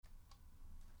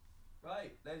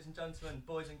Right, ladies and gentlemen,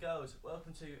 boys and girls,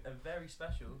 welcome to a very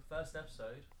special first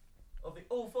episode of the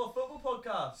All For Football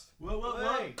podcast.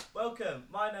 Hey, welcome.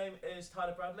 My name is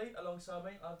Tyler Bradley. Alongside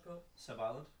me, I've got Seb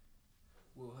Island.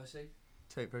 Will Hussey.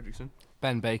 Tate Fredrickson.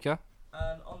 Ben Baker.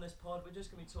 And on this pod, we're just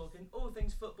going to be talking all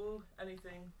things football,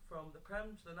 anything from the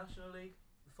Prem to the National League,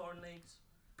 the foreign leagues,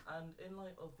 and in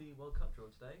light of the World Cup draw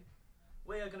today,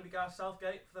 we are going to be Gareth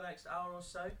Southgate for the next hour or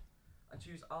so and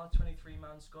choose our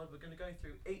 23-man squad. We're going to go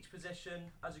through each position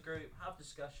as a group, have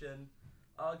discussion,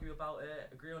 argue about it,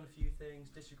 agree on a few things,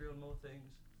 disagree on more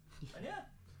things, and yeah.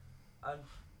 And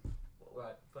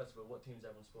right, first of all, what team's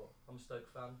everyone support? I'm a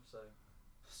Stoke fan, so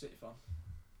City fan.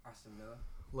 Aston Villa.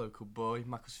 Local boy,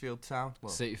 Macclesfield Town.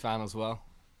 Well, City fan as well.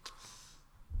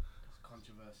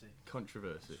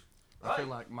 Controversy. I feel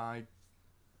like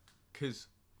because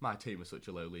my team is such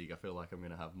a low league, I feel like I'm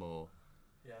going to have more.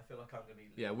 Yeah, I feel like I'm going to be.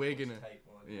 Yeah, we're going to. Tape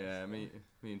more than Yeah, this.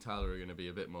 me and Tyler are going to be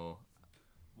a bit more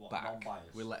back.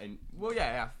 Non-biased. We're letting. Well,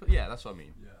 yeah, that's what I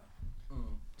mean. Yeah.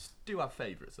 Do have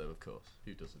favourites though, of course.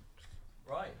 Who doesn't?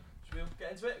 Right, should we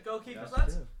get into it? Goalkeepers, Yes,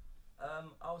 lads.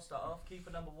 I'll start off.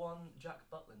 Keeper number 1, Jack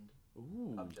Butland.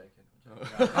 Ooh. I'm joking.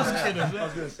 I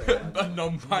was going to say. A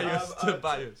non-biased to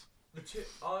bias.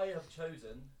 I have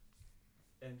chosen,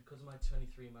 and because of my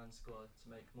 23-man squad, to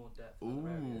make more depth in other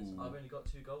areas. Ooh. I've only got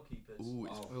 2 goalkeepers. Ooh,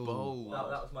 it's Ooh. bold.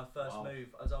 That was my first Wow. move.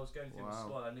 As I was going through the Wow.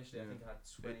 squad, initially I Yeah. think I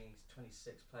had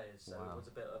 26 players, so Wow. it was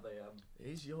a bit of a It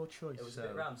is your choice. it was a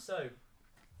bit round. So,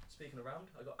 speaking of round,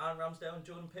 I got Aaron Ramsdale and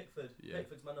Jordan Pickford. Yeah.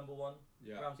 Pickford's my number 1.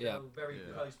 Yeah. Ramsdale very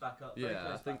Yeah. close backup. Very Yeah, I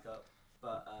close think- backup.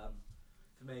 But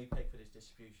for me, Pickford is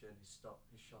distribution, his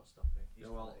shot stopping, his Yeah,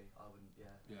 well- quality. I wouldn't. Yeah.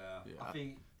 Yeah. Yeah. I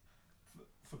think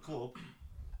for club,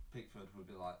 Pickford would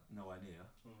be like nowhere near,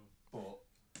 but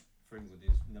for England,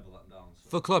 he's never let them down. So.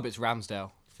 For club, it's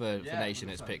Ramsdale. For Yeah, nation,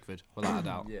 it's 100%. Pickford, without a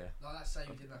doubt. Yeah. Like that save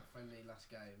in that friendly last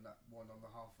game, that one on the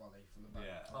half volley from the back.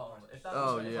 Yeah. Oh, if that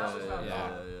Oh was, if yeah, that was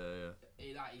Ramsdale,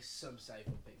 yeah. That is some save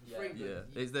from Pickford. Yeah. For England, Yeah.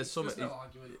 There's there's something- no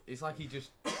argument. It's like he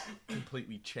just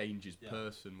completely changes Yeah.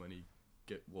 person when he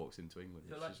walks into England. I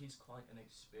feel It's like just- he's quite an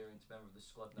experienced member of the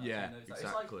squad now. Yeah, so he knows that.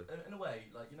 exactly. It's like, in a way,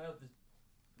 like, you know,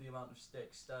 the amount of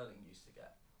sticks Sterling used to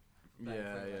get. Playing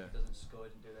Yeah, for England, yeah. He doesn't score, he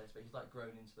doesn't do this, but he's like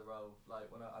grown into the role.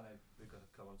 Like, when I know we've got to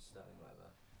come on to Sterling, whatever.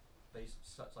 But he's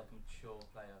such like a mature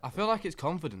player. I feel like it's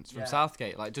confidence from Yeah.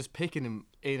 Southgate, like just picking him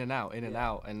in and out, and Yeah.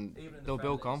 out, and Even in the they'll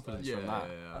build friendlies, confidence like- from that.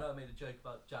 I know I made a joke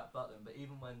about Jack Butland, but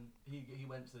even when he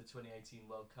went to the 2018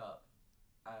 World Cup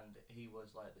and he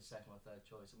was like the second or third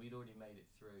choice, and we'd already made it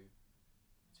through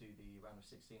to the round of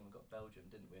 16 and got Belgium,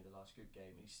 didn't we, in the last group game,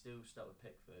 and he still stuck with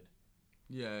Pickford.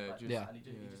 Yeah, Like, just, Yeah. And he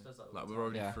just does that all like the we're time.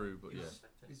 already Yeah. through, but He yeah,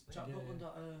 respects it. Is But Jack yeah. Butland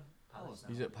at Palace now?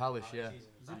 He's at Palace, yeah. He's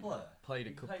Is he player? played a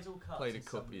He cup. plays all cups. played a in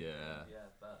cup, some yeah. leagues, Yeah,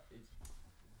 but he's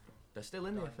They're still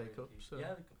in the Dying FA really Cup, keep- so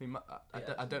yeah,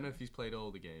 I don't know if he's played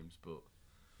all the games, but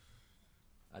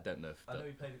I don't know if I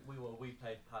know that, we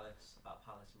played Palace at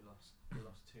Palace. We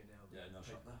lost 2-0. Yeah, no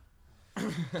shot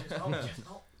there. Just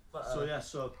not. But,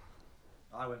 So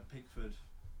I went Pickford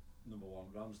number 1,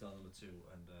 Ramsdale number 2,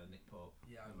 and Nick Pope.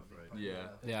 Yeah, number 3. Yeah.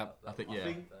 Yeah, I think I yeah,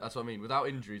 think- that's what I mean. Without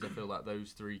injuries, I feel like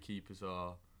those 3 keepers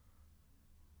are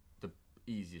the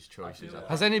easiest choices. feel like-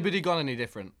 Has anybody gone any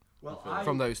different Well,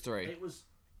 from those 3? It was.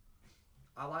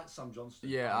 I like Sam Johnston.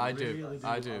 Yeah, I do. Really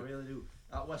I do. I really do.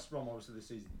 At West Brom, obviously this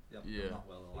season, they haven't Yeah. done that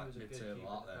well. He Like was a good mid-table, keeper.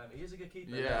 aren't they? He is a good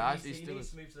keeper. Yeah, he he still needs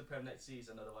is. to move to the Prem next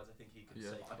season. Otherwise, I think he could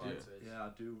Yeah, say I goodbye do. to it. Yeah, I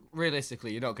do.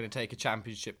 Realistically, you're not going to take a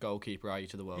championship goalkeeper, are you,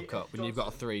 to the World He- Cup when you've got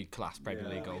Johnson- 3 class Premier Yeah.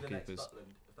 League He'll be the next goalkeepers?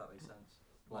 Butland, if that makes sense.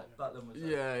 Like Butland was.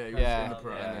 Yeah, he was Yeah. in the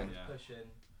Prem. Yeah. Yeah.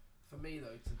 Pushing. For me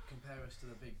though, to compare us to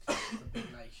the big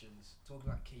nations, talking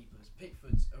about keepers,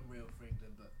 Pickford's unreal for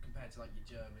England, but compared to like your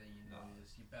Germany, your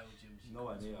Neuers, your Belgiums, your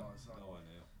Nowhere near. Courtois, it's like- Nowhere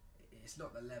near. it's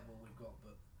not the level we've got,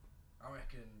 but I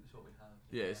reckon. That's what we have.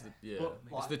 Yeah, it's the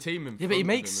But, it's the team in Yeah, but he front of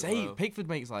makes him as saves. well. Pickford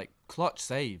makes like clutch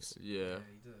saves Yeah,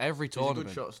 he does. every he's a good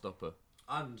tournament. shot stopper.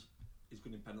 And he's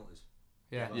good in penalties.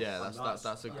 Yeah. Yeah, And that's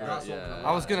a yeah, great. that's Yeah,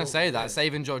 I was gonna so say that good.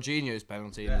 saving Jorginho's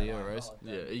penalty in the Euros.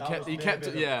 Yeah, he That kept. was He kept.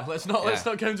 maybe Yeah, the- let's not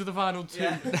Yeah. go into the final 2.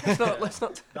 Yeah. Let's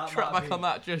not That track might back be on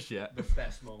that just yet. The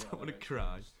best moment. I wanna I've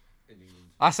cry. experienced in England.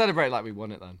 I celebrate like we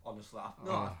won it then. Honestly, I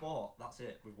Oh. thought that's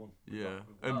it. We've won. We've Yeah, got-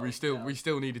 we've and won. we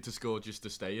still needed to score just to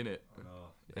stay in it. I know.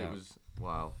 Yeah. It was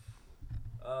wow.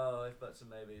 Oh, if buts and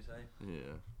maybes, eh? Yeah.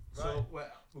 So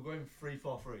we're going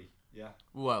 3-4-3. Yeah.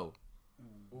 Well,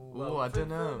 Well, I for- don't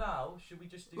know. For now, should we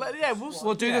just do? yeah, the we'll squad?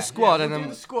 We'll do the squad we'll and do then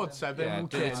the squad, Seb. Then yeah, we'll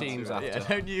do get the into teams it. after.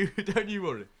 Yeah, don't you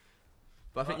worry.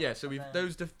 But I think Right, so and with then-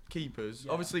 those keepers,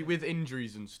 Yeah. obviously with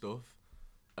injuries and stuff,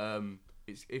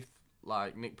 it's if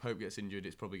like Nick Pope gets injured,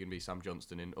 it's probably going to be Sam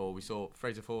Johnston in. Or we saw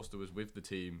Fraser Forster was with the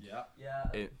team. Yeah. Yeah.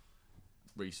 It,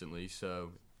 recently.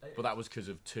 So, but that was because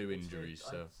of two injuries.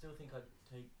 So. I still think I'd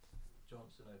take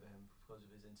Johnson over him because of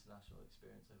his international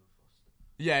experience over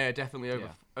Foster. Yeah, definitely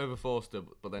over Forster.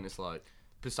 But then it's like,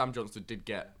 because Sam Johnson did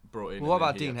get brought in. Well, what and then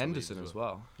about he Dean had to leave Henderson as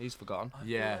well? He's forgotten. I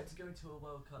Yeah. feel like to go into a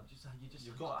World Cup,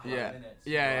 you've got Yeah. minutes.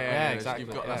 Yeah, exactly.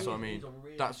 You've got, Yeah. that's what I mean. He's a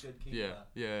really That's good keeper.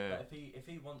 yeah. But if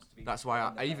he wants to be, That's why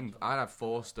on the bench, I'd have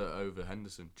Forster over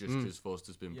Henderson just because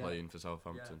Forster's been Yeah. playing for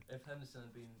Southampton. Yeah, if Henderson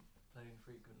had been playing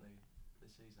frequently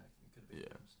this season, I think it could have been a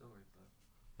different story. But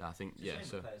Yeah, I think it's a shame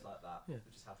so. with players like that, Yeah.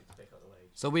 we're just happy to pick up the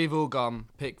wage. So we've all gone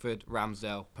Pickford,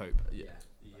 Ramsdale, Pope. Yeah.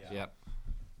 Yep.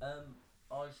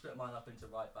 I split mine up into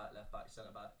right back, left back,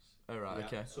 centre backs. All right. Yeah.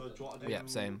 Okay. So do you want to do Yeah,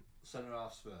 same. centre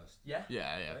halves first? Yeah.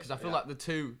 Yeah. Because I feel Yeah. like the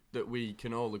two that we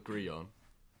can all agree on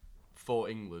for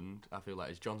England, I feel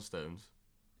like is John Stones,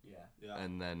 Yeah. Yeah.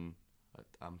 and then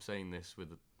I'm saying this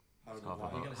with Harry half a Maguire.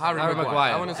 heart. gonna say Harry Harry Maguire.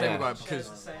 Maguire, I want to say yeah. Maguire Shares because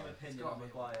the same opinion on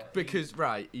Maguire.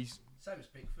 right, he's Same as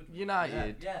Pickford.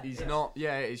 United. Yeah, He's yeah. not.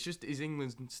 Yeah, it's just his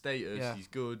England status. Yeah. He's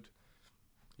good.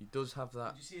 He does have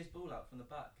that. Did you see his ball out from the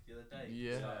back the other day?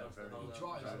 Yeah. Very He good.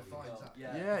 drives Very and finds good. that.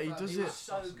 Yeah, he does He it. was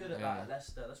so good at Yeah. that at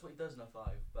Leicester. That's what he does in a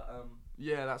 5. But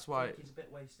Yeah, that's I why. think he's a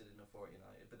bit wasted in a 4 at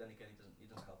United. But then again, he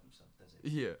doesn't help himself, does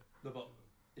he? Yeah. No, but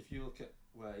if you look at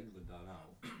where England are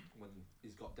now, when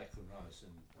he's got Declan Rice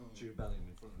and Jude Bellingham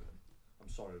in front of him, I'm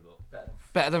sorry, but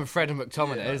Better than Fred and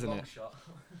McTominay, Yeah, isn't Long it? shot.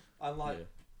 and like Yeah.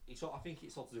 I think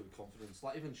it's all to do with confidence.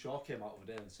 Like even Shaw came out of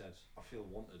the day and said, "I feel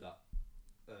wanted at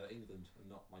England and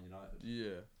not Man United."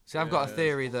 Yeah. See, I've got a Yeah.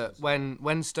 theory that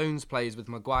when Stones plays with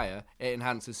Maguire, it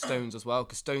enhances Stones as well,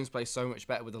 because Stones plays so much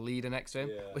better with a leader next to him,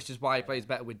 Yeah. which is why he plays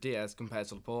better with Diaz compared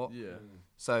to Laporte. Yeah.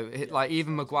 So, like,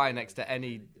 even Maguire next to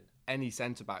any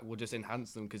centre back will just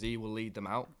enhance them because he will lead them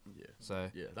out. Yeah. So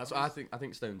Yeah. That's what I think. I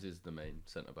think Stones is the main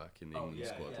centre back in the Oh, England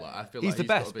yeah, squad. yeah. Like I feel he's like the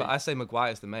gotta best, be- but I say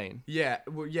Maguire's the main. Yeah.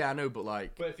 Well, yeah, I know, but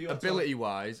like But if you're ability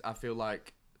wise, I feel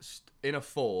like in a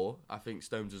 4, I think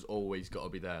Stones has always got to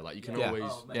be there. Like you can Yeah. always.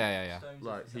 Oh, mate, Yeah. Stones is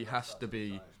Like the he centre has back to be.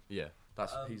 sometimes. Yeah.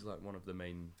 That's Um, he's like one of the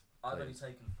main. I've only players.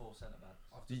 taken 4 centre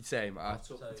backs. Same. I've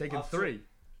So- taken I've 3.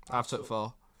 I've took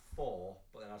 4. 4,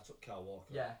 but then I took Kyle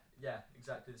Walker. Yeah,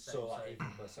 exactly the same. So like he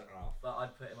can play centre half. but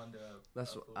I'd put him under a.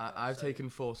 That's a what, full-back, I've so- taken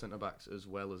 4 centre backs as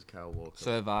well as Kyle Walker.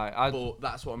 So have I. But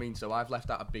that's what I mean. So I've left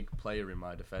out a big player in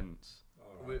my defence.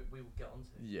 All We, right. we will get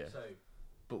onto it. Yeah. So.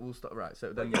 But we'll start right.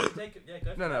 So Then then take it. Yeah,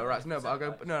 go. For no, it. right. No, but I'll go.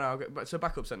 Centre-backs. No, I'll go. But so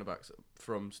backup centre backs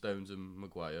from Stones and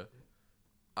Maguire.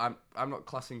 I'm not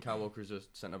classing Kyle Walker as a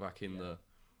centre back in Yeah. the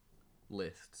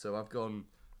list. So I've gone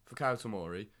for Kyle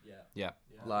Tomori. Yeah.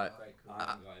 Like, Great call. I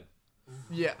haven't got him.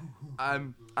 Yeah.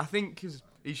 I think because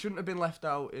he shouldn't have been left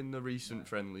out in the recent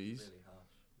friendlies Really harsh.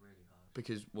 Really harsh.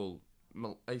 because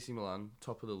AC Milan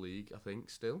top of the league I think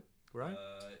still right.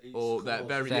 He's Or they're close.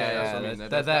 very They're- yeah, that's yeah, what I mean.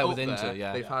 they're there up with Inter,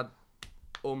 yeah. They've had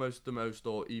almost the most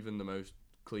or even the most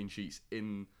clean sheets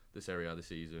in the Serie A this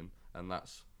season, and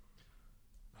that's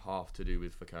half to do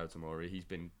with Fikayo Tomori. He's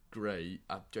been great.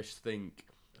 I just think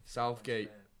Southgate.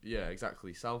 Yeah,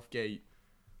 exactly. Southgate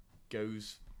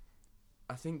goes.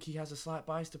 I think he has a slight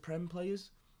bias to Prem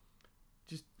players.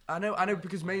 Just I know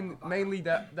because mainly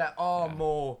there are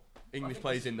more English think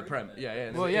players this is in the proven Prem. it.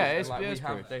 Yeah. Well, it yeah, is, it's- and, it is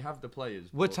proof. they have the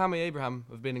players. Would but- Tammy Abraham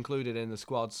have been included in the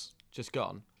squads just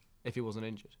gone if he wasn't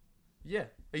injured? Yeah,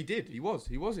 he did. He was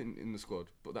in the squad,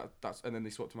 but that's and then they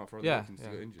swapped him out for other Yeah, reasons to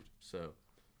yeah. get injured. So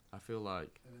I feel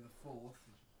like And in the 4th,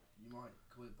 you might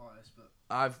call it bias, but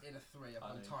I've in a 3, I've I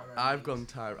gone know. Tyrone. I've Mings. gone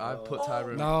Tyrone. I've put Oh,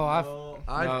 Tyrone. No,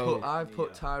 I've I've put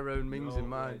Yeah. Tyrone Mings in No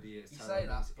mine. idea it's You Tyrone say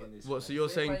that, Mings but- in this What? So one. you're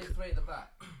If saying they play 3 at the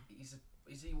back,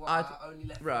 is he what I'd- our only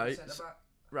left right, centre back?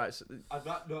 right? So, I'd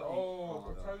ra- no, Oh,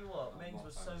 no. I'll tell you what, I'm Mings not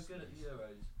was a so fan good of at the Stones.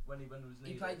 Euros when he was He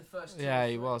needed. played the first 2 Yeah, or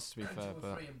he 3, was, to be 2 fair, or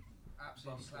but- 3 and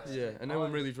absolutely slashed yeah, it. and no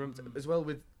one really dreamt as well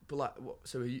with. But like, what,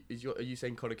 so are you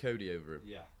saying Connor Cody over him?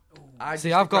 Yeah. Ooh. I See,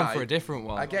 just I've gone right, for a different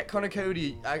one. I get Connor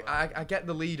Cody. I get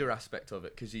the leader aspect of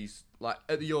it because he's like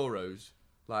at the Euros.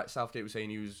 Like Southgate was saying,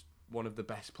 he was one of the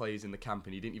best players in the camp,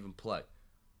 and he didn't even play.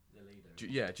 The leader.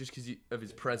 Yeah, just because of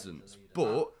his Good presence. leader.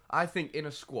 But I think in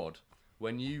a squad,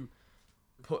 when you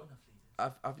We've put,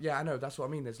 got enough leaders. yeah, I know that's what I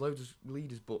mean. There's loads of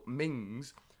leaders, but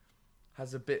Mings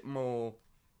has a bit more.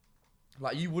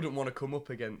 Like you wouldn't want to come up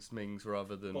against Mings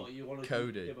rather than But you want to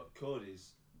Cody. Yeah, but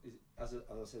Cody's as I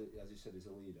said, as you said, is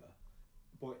a leader.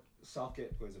 But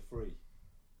Southgate plays a free.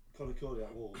 Connor Cody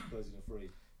at Wolves plays in a free.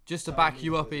 Just to Tyrone back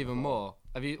you Mings up plays in even a more,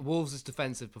 have you Wolves'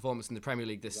 defensive performance in the Premier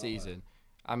League this Exactly. season?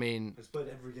 I mean, He's played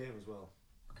every game as well.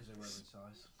 Because of Roman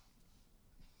size.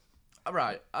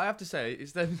 Right, I have to say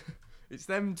it's them. It's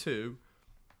them two.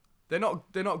 They're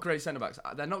not great centre backs.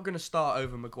 They're not going to start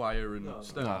over Maguire and No, no.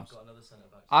 Stones. No. I've got another centre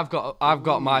back. I've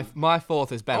got my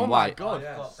fourth is Ben Oh White. my God. I've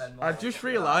yes. got Ben White. I've just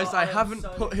realised I am haven't so-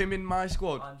 put him in my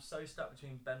squad. I'm so stuck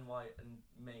between Ben White and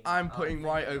Mings. I'm putting thinking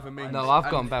White about- over Mings. No, I've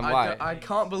gone And Ben I White. I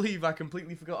can't believe I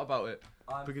completely forgot about it.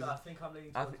 because I think I'm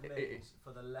leaning I towards th- Mings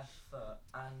for the left foot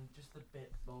and just a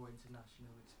bit more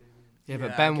international experience. Yeah, Yeah,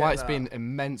 but I Ben get White's that. been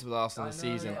immense with Arsenal I this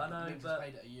know, season. I know, Mings but- has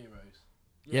played at Euros.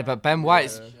 Yeah, but Ben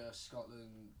White's Croatia, Scotland.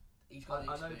 He's got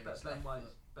the I know, experience. but left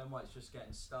foot. Ben White's just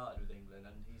getting started with England,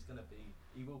 and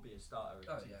he will be a starter.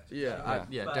 Oh, again. yeah.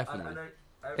 Yeah, But definitely. I know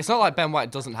It's not like Ben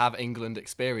White doesn't have England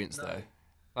experience No. though,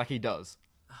 like he does.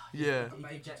 Yeah. He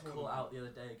Major did get caught tournament. out the other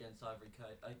day against Ivory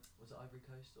Coast. Was it Ivory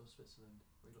Coast or Switzerland?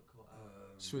 We got caught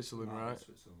out. Switzerland, right?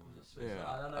 Switzerland. Was it Switzerland?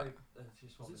 Yeah. I don't know. It's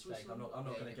just one Was it mistake. I'm Switzerland?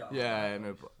 not going to get. Yeah,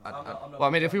 no, but I'm not Well, I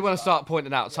mean, if we want to start start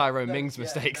pointing out Yeah, Tyrone no, Mings' yeah,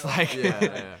 mistakes, no, like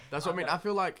yeah. That's what I mean. I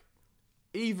feel like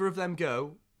either of them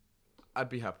go, I'd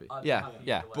be happy. Yeah,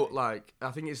 yeah. But like,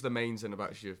 I think it's the main centre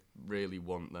backs you really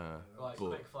want there. Right, but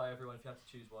quick fire, everyone. If you have to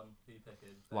choose one, who you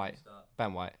picking? Ben, White. Start.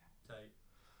 Ben White. Tate.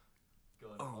 Go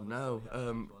on. oh honestly, no, you have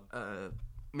to choose one.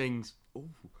 Mings. Ooh.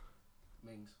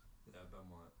 Mings. Yeah, Ben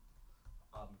White.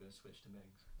 I'm going to switch to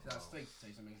Mings. So that's three to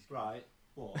take some Mings. Right,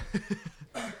 but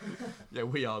Yeah,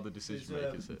 we are the decision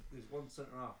makers here. there's one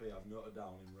centre half here I've noted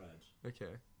down in red.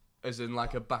 Okay. As in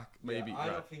like a back, maybe. Yeah, I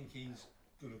right. don't think he's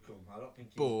gonna come. I don't think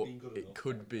he's But been good it enough.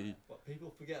 could be. But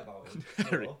people forget about him.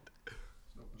 Harry.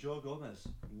 Joe Gomez.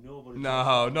 Nobody. No,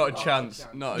 talks not a about chance.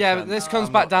 him. Not a Yeah, chance. but this No, comes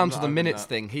I'm back not- down I'm to not the having minutes that.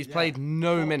 thing. He's Yeah. played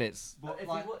no But- minutes. But If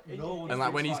like, he wa- no one And like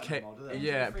speaks when he's like him, ca- or do they?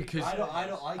 yeah, Free because kick. I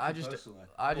don't like I him just- personally.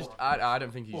 I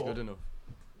don't think he's But- good enough.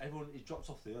 Everyone, he drops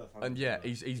off the earth. And yeah,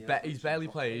 he's barely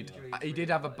played. Injuries He did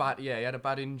have a bad he had a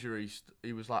bad injury.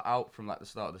 He was like out from like the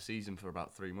start of the season for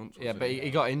about 3 months. Yeah, wasn't but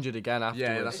he got injured again afterwards.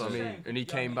 Yeah, that's It's what I a mean. shame, And he young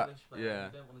came back. English player, Yeah.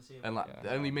 you don't want to see him And like Yeah.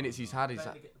 the only minutes he's had is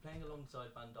playing alongside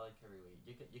Van Dijk every week.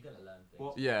 You're going to learn things.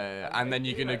 Well, yeah, and then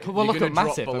you're gonna Well, you're look gonna at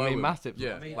drop Matip. I below mean, him. Matip.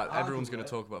 Yeah, I mean, like everyone's gonna arguably,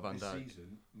 talk about Van this Dijk.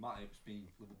 season, Matip's been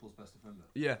Liverpool's best defender.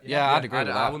 Yeah, Yeah, I'd agree with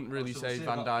I that. wouldn't really So say we'll see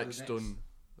Van about Dijk's the done.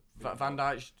 next Van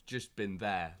Dijk's just been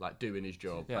there, like doing his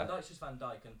job. Yeah. Van Dijk's just Van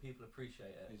Dijk, and people appreciate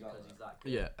it because Exactly. he's that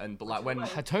good. Yeah, and but Which like is when why-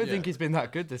 I don't Yeah. think he's been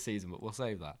that good this season, but we'll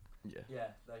save that. yeah. Yeah,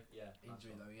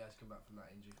 Injury though, he has come back from that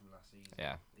injury from last season.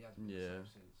 Yeah. He has been the Yeah. same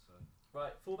since. So.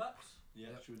 Right, fullbacks. Yeah,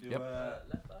 Yep. should we do Yep. Left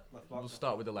back. left back? We'll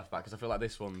start with the left back because I feel like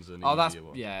this one's an Oh, that's easier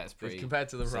one. yeah, it's pretty. Compared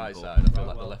to the right simple. side, I feel Right,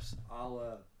 like well, the left. I'll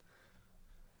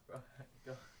Right,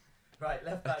 go. Right,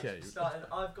 left backs. Okay. Starting.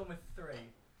 I've gone with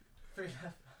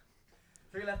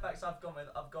three left backs. I've gone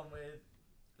with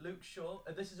Luke Shaw.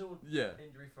 This is all Yeah.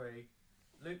 injury free.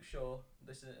 Luke Shaw.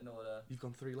 This isn't in order. You've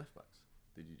gone 3 left backs.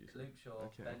 Did you just? Luke Shaw,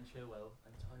 Okay. Ben Chilwell,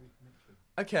 and Tyreek Mitchell.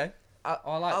 Okay. I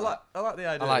I like that. I like the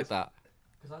idea. I like that.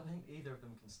 Because I think either of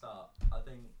them can start. I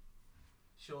think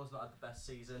Shaw's not had the best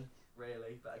season,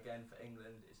 really, but again for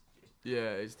England, it's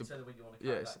Yeah, it's the it's whether you want to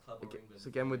yeah, carry it's- that club or aga- England. it's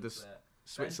again with the Ben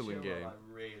Switzerland Chilwell, game.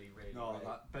 I really no, rate.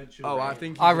 that bench. Oh, I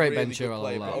think he's I a rate really Ben good Chilwell a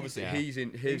player, but lot, obviously yeah. his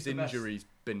He's the best. injury's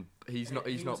been he's He not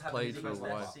was having played his for a best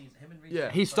while. season. Him and Reece Yeah.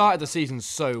 James He both started the had- season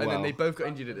so And then well. they both got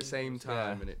injured at the same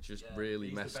time, Yeah. and it just Yeah. really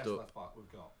He's messed the best up. left back we've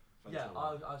got. Ben Yeah,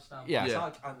 Chilwell. I stand. Yeah. Yeah.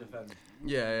 Attack and defend.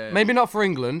 Yeah. Maybe not for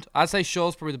England. I'd say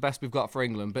Shaw's probably the best we've got for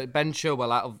England, but Ben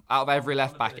Chilwell out of every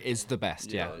left back is the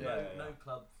best. Yeah. No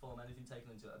club form, anything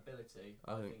taken into ability.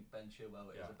 I I think- think Ben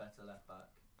Chilwell Yeah. is a better left back.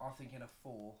 I'm thinking of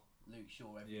 4, Luke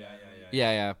Shaw. Every Yeah, day. yeah,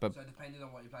 Yeah, yeah, but So depending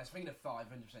on what you play, so thinking of 5,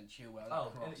 100% Chilwell.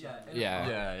 Oh, Cross, yeah, and- Yeah.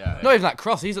 Yeah. not even that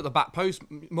cross. He's at the back post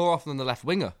more often than the left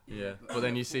winger. Yeah, but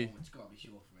then you see- It's got to be Shaw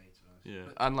for me, to be honest.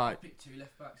 Yeah, But and like, I picked 2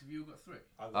 left backs. Have you all got 3?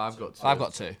 I've got two. I've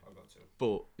got 2. I've got 2.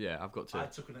 but yeah, I've got 2. I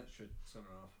took an extra centre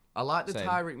half. I like the Same.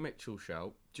 Tyreek Mitchell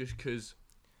shout just because.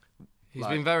 He's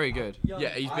Like- been very good. Yeah,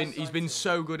 he's been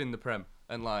so good in the Prem,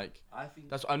 and like I think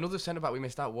that's another centre back we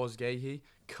missed out was Gahey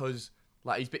because.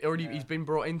 Like he's been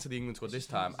brought into the England squad this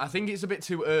time. I think it's a bit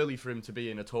too early for him to be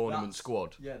in a tournament That's-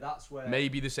 squad. Yeah, that's where.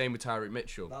 Maybe the same with Tyreek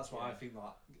Mitchell. That's what I think.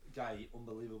 That guy,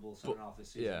 unbelievable centre half this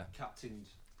season. yeah. Captained.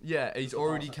 Yeah, he's The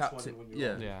already Barca captain. 21 Yeah.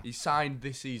 year-old. Yeah. He's signed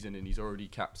this season and he's already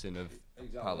captain of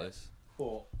Exactly. Palace.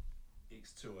 But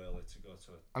it's too early to go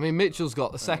to it. I mean, Mitchell's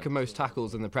got the second most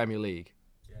tackles in the Premier League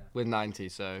Yeah. with 90.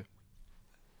 So,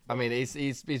 I mean,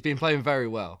 he's been playing very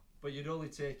well. But you'd only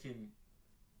take him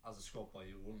as a squad player.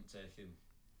 You wouldn't take him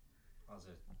as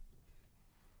a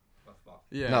left back.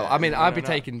 No, I mean, I'd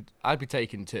be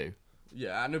taking 2.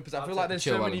 Yeah, I know, because I I'll feel like take there's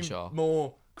so Chilwell many and Shaw.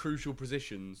 more crucial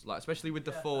positions, like especially with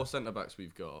the Yeah. 4 centre backs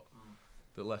we've got,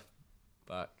 the left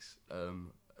backs.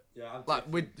 Yeah, I'd Like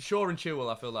take with Shaw and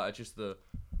Chilwell, I feel like are just the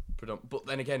predominant. But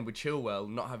then again, with Chilwell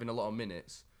not having a lot of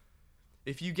minutes,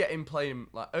 if you get him playing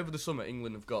like over the summer,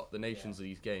 England have got the Nations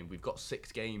League game. We've got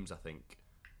 6 games, I think.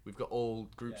 We've got all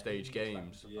group Yeah, stage he needs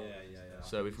games. back. Yeah.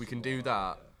 So if we can do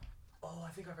that, Oh,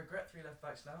 I think I regret 3 left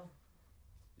backs now.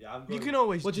 Yeah, I'm you going. can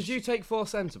always. Well, did you take 4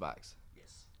 centre backs?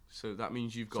 Yes. So that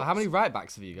means you've got. So how many right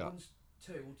backs have you got?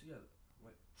 2 altogether.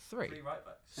 3. 3 right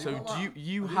backs. So Well, do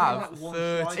you I think have like one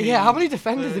 13? striker. Yeah, how many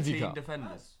defenders have you 13 got?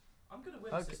 defenders. I'm going to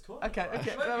win Okay, this tournament. okay,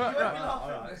 okay, You won't- right, you won't be right,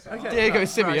 laughing. right. Okay. Diego Right,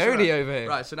 Simeone right. over here.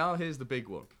 Right, so now here's the big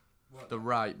one. What? The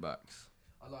right backs.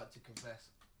 I'd like to confess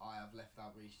I have left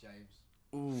out Reece James.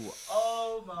 Ooh.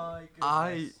 Oh my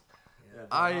goodness. Yeah,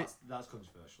 I- that's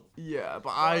controversial. Yeah,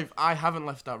 but I haven't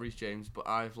left out Reece James, but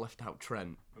I've left out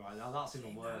Trent. Right, now that's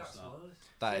even worse. That's Now. worse.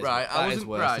 That is, Right, I that is wasn't-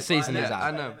 worse. right, The season right, is yeah,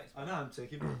 out. I know. I know I'm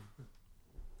taking.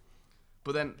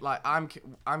 But then, like, I'm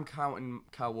counting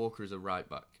Kyle Walker as a right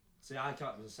back. See, I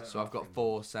can't be a centre. So I've got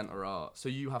 4 centre halves. So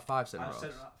you have 5 centre I have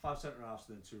halves 5 centre halves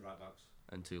and then 2 right backs.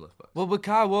 and 2 left backs. Well, with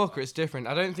Kyle Walker, it's different.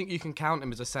 I don't think you can count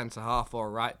him as a centre half or a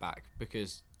right back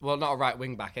because, well, not a right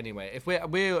wing back anyway. If we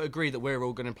agree that we're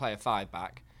all going to play a 5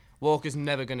 back, Walker's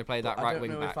never going to play that I right don't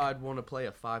wing know back. if I'd want to play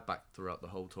a 5 back throughout the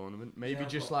whole tournament. Maybe Yeah,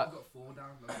 just I've like got 4 down.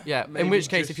 Look. Yeah, maybe in which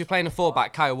case, just- if you're playing a 4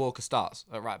 back, Kyle Walker starts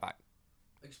at right back.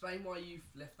 Explain why you've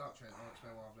left out Trent. I'll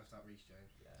explain why I've left out Reece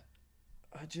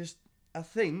James. I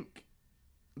think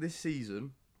this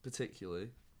season particularly,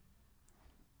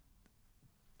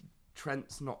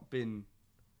 Trent's not been.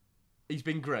 He's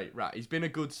been great, right? He's been a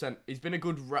good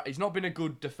He's not been a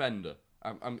good defender.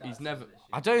 He's never.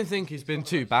 I don't think he's been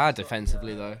too bad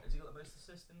defensively though. Has he got the most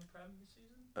assists in the Prem this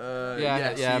season? Yeah,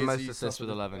 yes, he is. most He's assists top with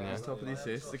of the- 11, yeah. He's top of the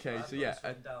assists. Okay, so yeah,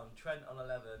 Down. Trent on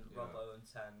 11, Robbo on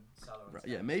 10, Salah on 10.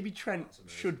 yeah. Maybe Trent That's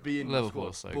amazing. should be in the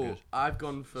Liverpool's squad, so but good. I've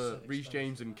gone for So Reece expensive.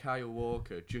 James and Kyle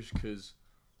Walker just because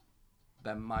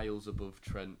they're miles above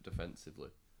Trent defensively.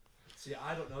 See,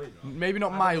 I don't know. You know. Maybe not I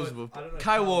don't miles know above. if- I don't know if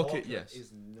Kyle Walker, yes.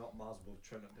 is not miles above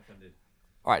Trent at defending.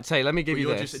 All right, Tay, let me give But you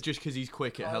you're this. just because he's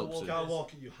quick, it Kyle helps Walker- him. Kyle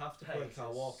Walker, you have to play Pace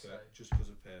Kyle is Walker so- just because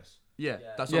of pace. Yeah,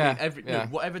 Yeah. that's what I mean. Yeah, yeah.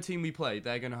 Whatever team we play,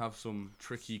 they're gonna have some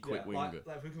tricky, quick Yeah, winger.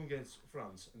 like if we come against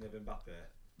France and they've Mbappe.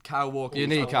 Kyle Walker. You is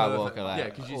need like Kyle perfect. Walker there Yeah,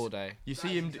 because all day. you That's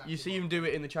see him. exactly You see what him do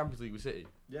it in the Champions League with City.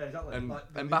 Yeah, exactly. And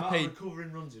like, the Mbappe- amount of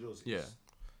recovering runs he does. Yeah.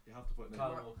 You have to put him in.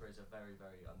 Kyle Walker is a very,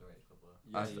 very underrated footballer.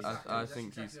 Yeah, I- he's- Exactly, I that's think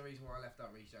exactly he's- the reason why I left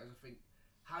out Reece James. I think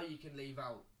how you can leave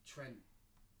out Trent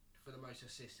for the most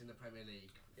assists in the Premier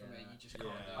League. For me, you just can't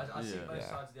Yeah. do I see Yeah. both Yeah.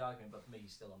 sides of the argument, but for me,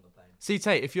 he's still on the plane. See,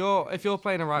 Tate, if you're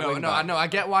playing a right No, wing no, I back, know. I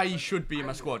get why he should be in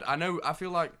my squad. I know. I feel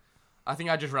like. I think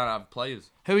I just ran out of players.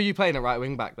 who are you playing at right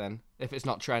wing back then? If it's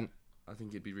not Trent, I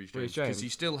think it'd be Reece Reece James because James? he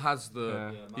still has the.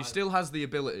 Yeah. Yeah, He my- still has the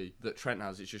ability that Trent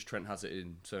has. It's just Trent has it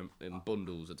in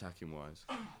bundles, attacking wise.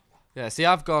 yeah. See,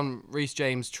 I've gone Reece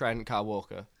James, Trent, Kyle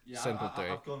Walker. Yeah, Simple I, three.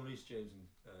 I've gone Reece James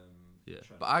and Yeah,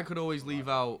 Trent. but I could always leave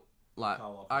out like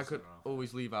Kyle Walker I could centre half.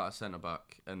 always leave out a centre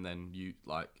back and then you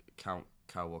like count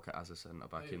Kyle Walker as a centre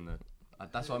back in the.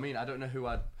 That's what I mean. I don't know who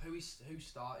I'd. Who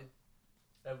started?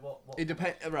 What? It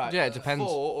depends. Right. Yeah, it depends. 4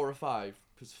 or a 5.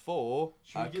 Because 4,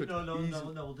 Should I we could. give, no,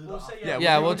 easily- we'll do We'll that. say- after. yeah,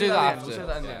 Yeah, we'll at do that the end, after. We'll say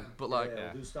that in the Yeah. end. But like,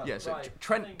 we'll do start. yeah. So Right, I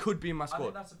Trent think- could be in my I think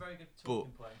squad. that's a very good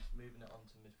talking point. Moving it on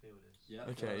to midfielders. Yeah.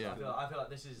 Okay, yeah. I feel like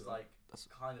this is like That's-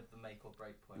 kind of the make or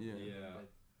break point. Yeah. Yeah. With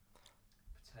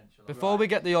potential. Before we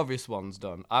get the obvious ones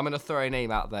done, I'm gonna throw a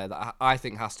name out there that I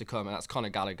think has to come, and that's Conor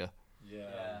Gallagher.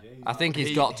 Yeah. Yeah. I think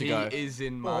he's got to he go. is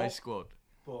in my But- squad.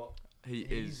 But He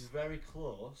he's is. very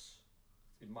close,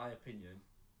 in my opinion.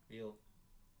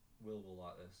 Will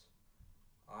like this.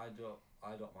 I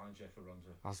don't mind Jacob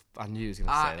Ramsey. I knew he was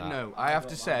gonna say that. No, I have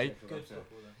to say good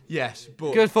footballer. yes,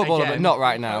 but Good footballer, but again, not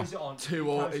right now. Carries it on. Two He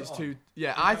or carries it's it too. on.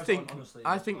 Yeah, He I carries it think on, honestly,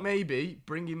 I that's think fine. maybe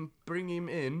bring him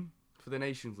in for the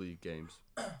Nations League games.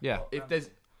 Yeah. If there's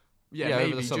yeah, Yeah, over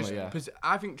maybe the summer, just yeah. because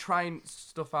I think trying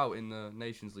stuff out in the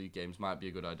Nations League games might be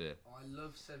a good idea. I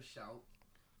love Seb Shout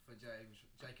for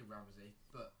Jacob Ramsey,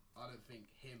 but I don't think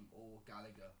him or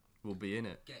Gallagher We'll be in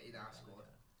it. get in our squad.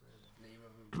 Neither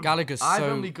of them. Gallagher's I've so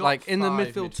only got like in the 5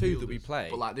 midfield two that we midfielders, play.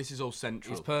 but like this is all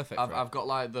central. He's perfect. I've, for it. I've got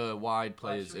like the wide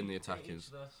players Should in we the take attackers.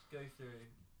 Each of us go through.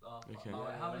 Okay.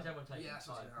 How many is everyone taking? Yeah, that's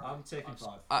what Five. I'm I'm taking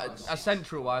 5. As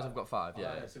central wise, I've got 5.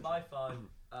 Yeah. Yeah. My 5,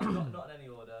 not in any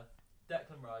order.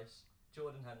 Declan Rice,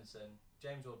 Jordan Henderson,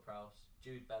 James Ward-Prowse,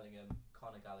 Jude Bellingham,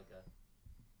 Conor Gallagher.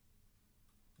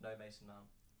 No Mason Mount.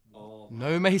 Oh,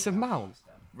 No Mason Mount.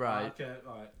 Right. Okay,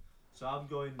 right. So I'm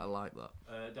going I like that.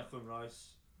 Declan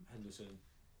Rice, Henderson,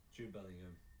 Jude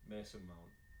Bellingham, Mason Mount,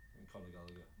 and Conor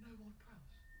Gallagher. No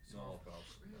Ward-Prowse. No,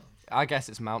 Prowse. I guess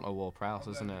it's Mount or Ward-Prowse,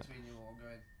 I'm isn't going it? between you all. I'm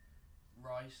going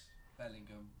Rice,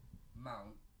 Bellingham,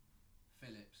 Mount,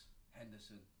 Phillips, Henderson.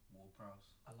 Henderson,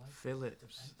 Ward-Prowse. I like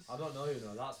Phillips. I don't know,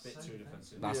 that's a bit too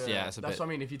defensive. That's it's a That's bit. what I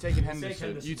mean. If you're taking If you take Henderson,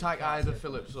 Henderson, you you take can't either take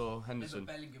Phillips or Yeah, Henderson.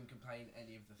 but Bellingham can play in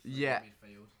any of the three Yeah. in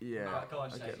midfield. Yeah, Right, go on,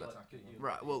 I Shane, get that. what do you-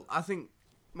 Right. Well, I think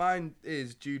mine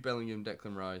is Jude Bellingham,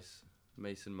 Declan Rice,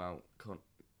 Mason Mount,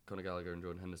 Conor Gallagher, and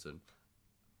Jordan Henderson.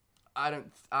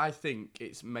 I think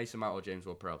it's Mason Mount or James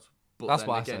Ward-Prowse. But That's then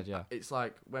what I again, said, yeah. It's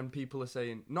like when people are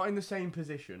saying not in the same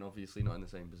position, obviously not in the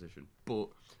same position, but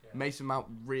Yeah. Mason Mount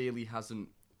really hasn't.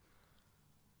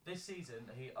 This season,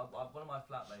 one of my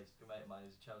flatmates, a mate of mine,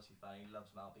 is a Chelsea fan. He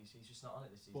loves Mount, but he's just not on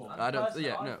it this season. Well, And I don't- personally,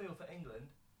 yeah, I no. feel for England,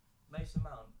 Mason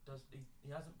Mount he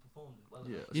hasn't performed well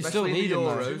Yeah, enough. You especially still in the need him,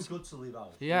 though. Euros. Too good to leave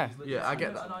out. Yeah. Yeah, I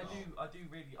get that. And I do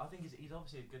really. I think he's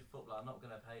obviously a good footballer. I'm not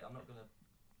gonna hate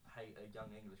a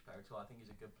young English player at all. I think he's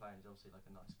a good player. He's obviously like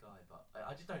a nice guy, but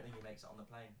I just don't think he makes it on the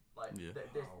plane. Like Yeah.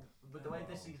 with the way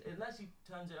this season, unless he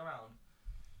turns it around.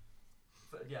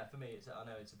 For me, I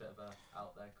know it's a bit of a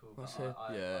out there call, but Let's say-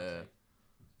 I'd yeah. say-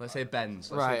 Let's say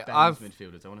Ben's. Right, Let's say I've- Ben's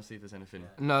midfielders. I want to see if there's anything. Yeah.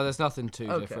 No, there's nothing too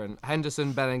Okay. different.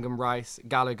 Henderson, Bellingham, Rice,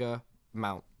 Gallagher,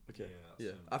 Mount. Okay. that's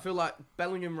Yeah. him. I feel like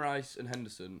Bellingham, Rice, and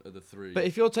Henderson are the three. But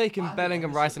if you're taking I think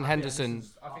Bellingham, Rice, and I think Henderson,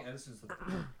 I think Henderson's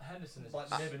the Henderson is. like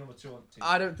maybe number 2 on the team.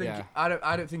 I don't think. Yeah.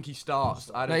 I don't think he starts.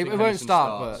 I don't No, he think won't Henderson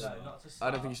start, starts. No, not to I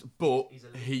start. don't think he's. But He's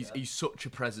a he's leader. such a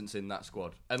presence in that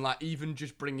squad, and like even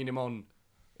just bringing him on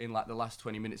in like the last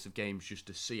 20 minutes of games just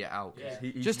to see it out. 'cause Yeah.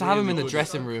 he's just to have him in the good.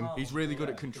 dressing So room. calm. He's really good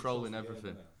Yeah, at controlling controls the game,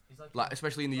 everything. doesn't He's like Like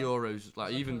especially in the Euros,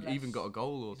 like he's even less- got a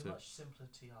goal or He's a two. much simpler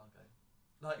Thiago.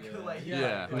 Like he? the way he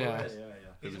Yeah. plays. Yeah. It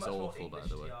He's was much more awful, by English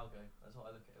the way. Thiago. That's what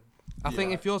I look at him. I think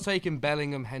Yeah. if you're taking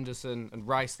Bellingham, Henderson, and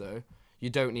Rice, though,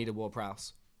 you don't need a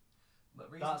Ward-Prowse.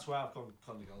 But That's where I've gone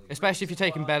Conor Gallagher. Especially if you're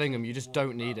taking why I Bellingham, took you just Ward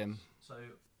don't need Prowse. him. So,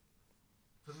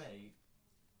 for me,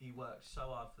 he works so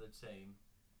hard for the team.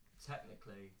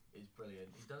 Technically, is brilliant.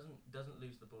 He doesn't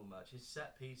lose the ball much. His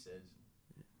set pieces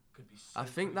could be. So I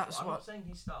think crucial. that's I'm what- not saying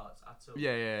he starts at all.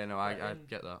 Yeah, no, I But in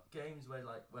get that. Games where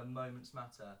moments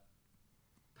matter,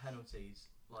 penalties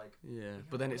like. Yeah, we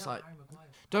but then we it's have like Harry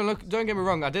Maguire. Don't get me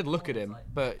wrong. I did look at him,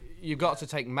 but you got to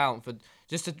take Mount for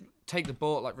just to take the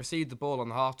ball, like receive the ball on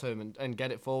the half term and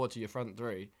get it forward to your front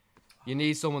three. You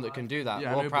need someone that can do that. Yeah,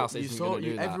 I know, Ward-Prowse but isn't going to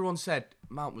do that. everyone said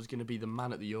Mount was going to be the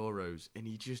man at the Euros, and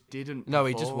he just didn't. No,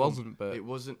 he just perform. wasn't. But It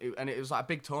wasn't, and it was like a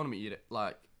big tournament. You'd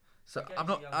like, so Against I'm a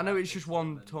not. young I know lad, it's big just one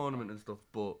tournament. tournament and stuff,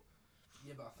 but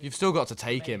Yeah, but I think you've still got to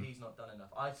take Maybe him. He's not done enough.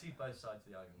 I see both sides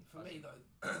of the argument. for me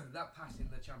though, that pass in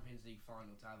the Champions League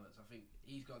final to Havertz, I think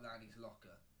he's got that in his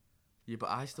locker. yeah, but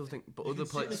I still think, but You other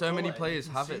can see the so many quality, players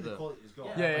you can have see it the though. quality he's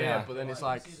got. Yeah, Yeah. but then it's You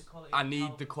like, see the quality I of need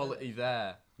Calvin the quality Phillips.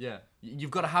 there. Yeah,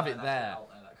 you've got to have it That's there. out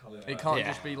there, that quality. It can't Yeah.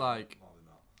 just be like, More than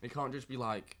that. it can't just be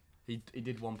like he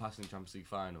did one pass in the Champions League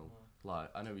final. Like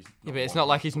I know he's. Yeah, but it's not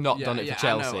like he's not done it for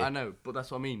Chelsea. I know, but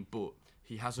that's what I mean. But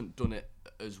he hasn't done it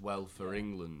as well for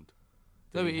England.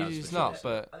 No, than he has he's for not. Chelsea.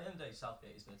 But At the end of the day,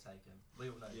 Southgate is going to take him. We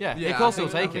all know. Yeah, Yeah, of course I he'll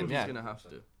think- take I think him. Yeah. He's gonna have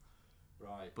to.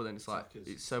 Right. But then it's like Attackers.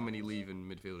 it's so many leaving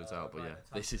midfielders out. But right, yeah,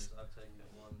 this is. attackers, I've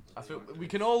taken one, I feel two, we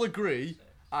can all agree. six.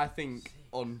 I think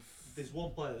on. There's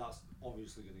one player that's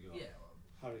obviously going to go.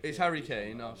 Yeah, It's Harry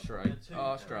Kane, our The striker, two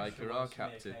our crucial striker, our ones for me are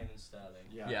captain. Kane and Sterling.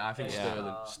 Yeah, I think Yeah.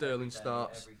 Sterling. Sterling Every day,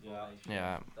 starts. every Yeah. formation.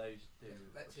 Yeah. Those two.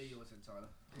 Let's hear yours then, Tyler.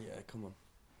 Yeah, come on.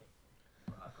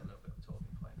 I've got a little bit of a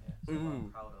talking point here. So I'm Ooh.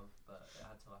 proud of, but it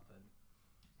had to happen.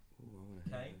 Ooh, I wanna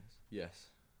hear Kane? this. Yes.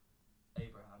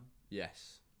 Abraham,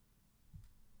 Yes.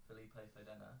 Felipe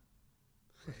Fodena,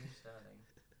 Raheem Sterling,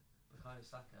 Bukayo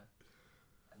Saka,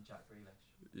 and Jack Grealish.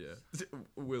 Yeah.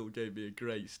 Will gave me a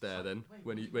great stare then Wait,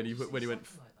 when he would you say went.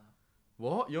 Saka like that?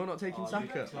 What? You're not taking Oh, you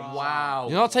Saka? can't. Wow.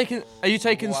 You're not taking. Are you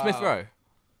taking Wow. Smith Rowe?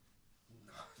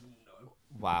 No.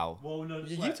 Wow. Well, no,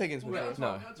 just You wait. taking Smith? Wait, Rowe? that's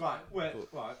No. fine, that's Right, fine. wait,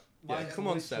 But- right. Yeah, Mine's come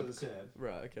on, literally Seb. the same.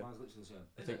 Right. Okay. Mine's literally the same.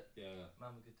 Is think- it? Yeah.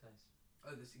 Man with good taste.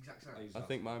 Oh, this exact same. Exactly. I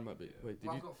think mine might be. Wait, did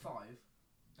Well, you? I've got five.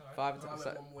 Alright. Five And I attacks.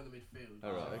 went one more in the midfield.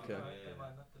 Oh, right, okay. Alright, Yeah. don't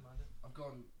mind that, don't mind it. I've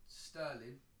gone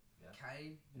Sterling, Yeah.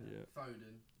 Kane, Yeah.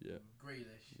 Foden, Yeah.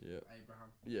 Grealish, Yeah.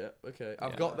 Abraham. Yeah. Okay.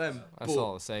 I've Yeah. got them. That's but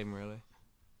all the same, really.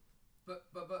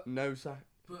 But no Saka.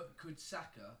 could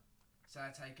Saka say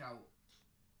I take out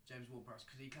James Ward-Prowse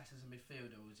because he classes as a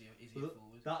midfielder or is he a But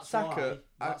forward? That's Saka,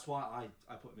 why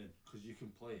I put him in because you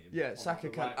can play him. Yeah, on Saka the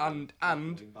can- right and- wing,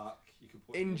 and wing back, you can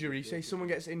put him in Injury. the Say midfield. someone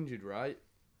gets injured, right?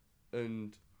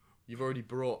 And you've already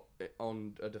brought it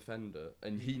on a defender,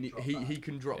 and He he can drop he back.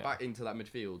 can drop Yeah. back into that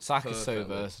midfield. Saka's so perfectly. You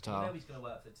know versatile. he's going to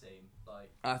work for the team.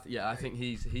 Like, I think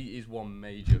he is one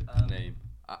major Um, name.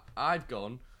 I've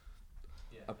gone.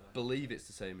 yeah. I go on. believe it's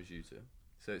the same as you two.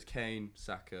 So it's Kane,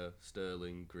 Saka,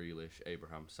 Sterling, Grealish,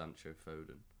 Abraham, Sancho,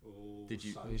 Foden. Oh, Did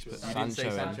you- Sancho. You put You didn't say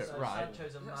Sancho in. Sancho. Right. Sancho's a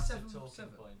Is that massive seven? talking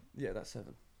Seven? point. Yeah, that's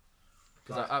 7.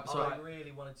 I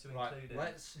really wanted to Right, include it.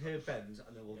 let's hear Ben's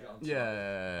and then we'll get on to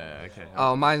Yeah, okay.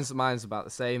 Oh, mine's about the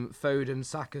same. Foden,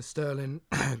 Saka, Sterling,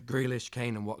 Grealish,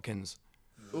 Kane, and Watkins.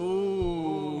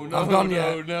 Ooh, no, I've gone,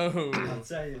 no. I'll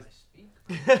tell you.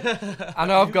 I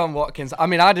know I've gone Watkins. I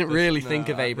mean, I didn't really No, think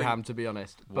of I Abraham, to be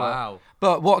honest. But, Wow.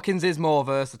 But Watkins is more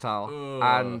versatile, Ugh.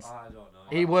 and I don't know.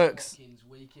 he works. Watkins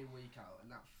week in, week out,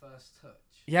 and that first touch.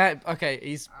 Yeah, okay,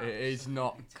 he's It is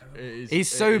not. Absolutely It is,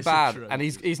 he's it so is bad, atrocious. and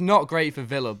he's not great for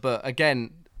Villa. But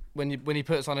again, when he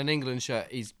puts on an England shirt,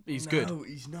 he's good. No,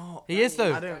 he's not. He is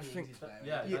though. I don't think.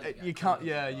 Yeah, You can't.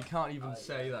 Yeah, you can't even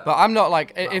say that. But I'm not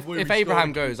like Well, if we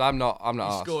Abraham scored- goes, I'm not he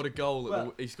arsed. scored a goal.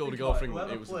 Well, He scored a think goal about for it, England.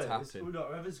 whoever It was a plays- tap-in.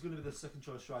 Whoever's going to be the second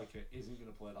choice striker isn't going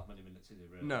to play that many minutes, is he?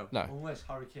 Really? No. No. Unless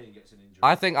Harry Kane gets an injury.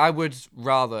 I think I would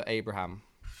rather Abraham.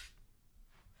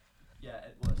 Yeah,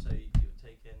 it was. So you're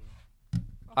taking.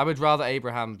 I would rather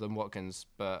Abraham than Watkins,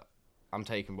 but I'm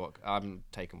taking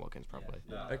Watkins probably.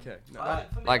 Yeah. Okay. No. I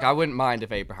think for me, Like I wouldn't mind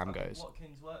if Abraham I think goes.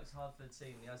 Watkins works hard for the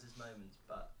team. He has his moments,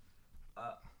 but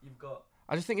you've got.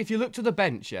 I just think if you look to the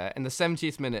bench, yeah, in the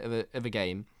 70th minute of a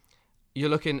game, you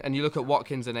look at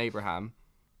Watkins and Abraham,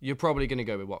 you're probably going to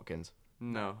go with Watkins.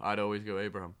 No, I'd always go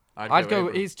Abraham. I'd go.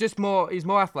 Abraham. He's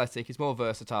more athletic. He's more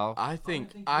versatile. I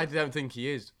don't think he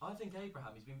is. I think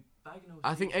Abraham. He's been bagging all.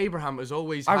 I think Abraham has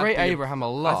always. I had rate the- Abraham a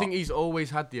lot. I think he's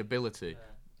always had the ability, Yeah.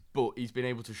 but he's been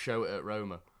able to show it at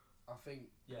Roma. I think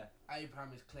Yeah. Abraham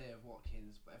is clear of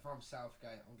Watkins, but if I'm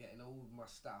Southgate, I'm getting all of my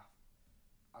staff,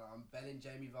 and I'm belling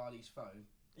Jamie Vardy's phone.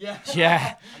 Yeah.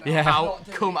 Yeah, And I'm yeah. not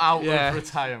doing Come it out Yeah. of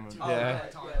retirement. to Yeah.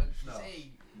 retirement. No.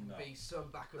 See, No. be some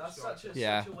backup That's striker.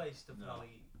 Yeah. such a waste of No.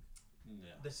 money.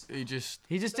 Yeah. This. He just.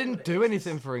 He just No, didn't but do it's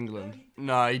anything just- for England.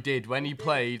 No, he did when he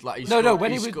played. Like he No, scored,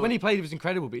 when he he played, he was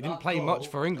incredible, but he didn't play much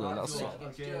for England. that That's goal. all.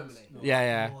 Against Germany. Yeah,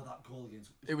 yeah. That goal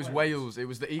against It was Wales. It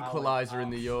was the equaliser in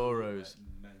the Euros.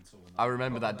 I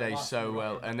remember that day so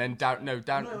well. And then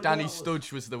Danny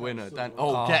Studge was the winner.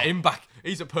 Oh. Get him back.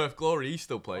 He's at Perth Glory. He's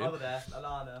still playing. Over there,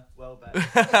 Alana, Welbeck.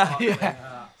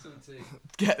 Yeah.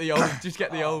 Get the old. Just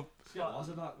get the old.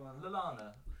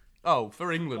 Lalana. Oh,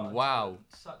 for England. Wow.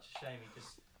 Such a shame. He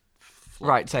just.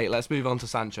 Right, Tate. Let's move on to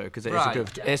Sancho because it's Right. a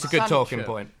good. Yeah. It's a good Sancho. talking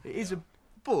point. It is a.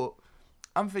 But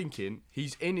I'm thinking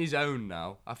he's in his own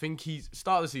now. I think he's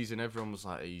start of the season. Everyone was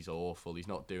like, he's awful. He's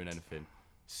not doing anything.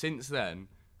 Since then,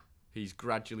 he's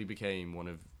gradually became one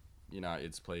of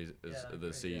United's players Yeah, I of the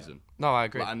agree, season. No, I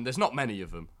agree. And there's not many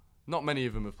of them. Not many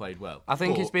of them have played well. I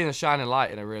think But- he's been a shining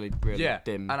light in a really yeah,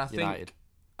 dim and United.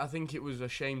 I think it was a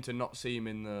shame to not see him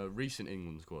in the recent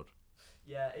England squad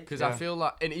Yeah. because Yeah. I feel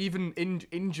like, and even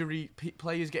injury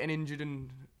players getting injured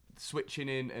and switching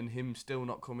in, and him still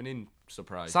not coming in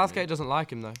surprised Southgate me. doesn't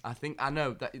like him though. I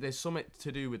know that there's something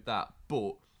to do with that,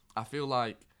 but I feel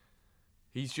like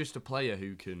he's just a player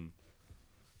who can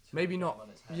maybe not.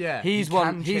 Yeah, He's he one.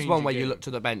 can He's change one a where you game. look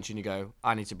to the bench and you go,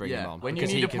 I need to bring him Yeah, on when you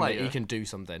because need he a can player- he can do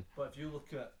something. But if you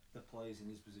look at the players in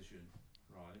his position,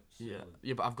 right? Yeah, Sterling.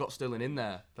 yeah, but I've got Sterling in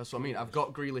there. That's what I mean. I've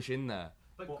got Grealish in there.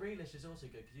 But What- Grealish is also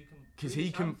good because 'Cause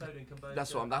he Grealish can- and Foden can both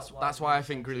That's go what. out wide That's why I and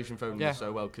think centre Grealish and Foden Yeah. do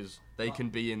so well because they can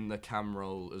be in the cam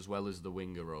role as well as the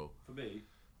winger role, For me,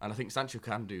 and I think Sancho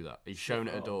can do that. He's shown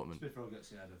it at Dortmund. Smith Rowe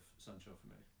gets ahead of Sancho for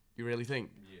me. You really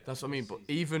think? Yeah. That's what I mean. But This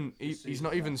season. even This he's season,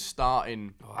 not even yeah.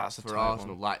 starting Oh, that's a for tight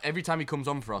Arsenal. one. Like every time he comes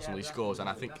on for Yeah, Arsenal, he that's scores, and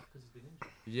I because- think that's 'cause he's been injured.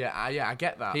 yeah, I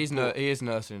get that. He but- is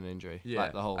nursing an injury. Yeah,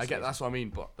 Like the whole. I get season. that's what I mean.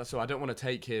 But that's so I don't want to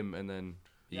take him and then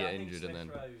he Yeah, I get think injured and then.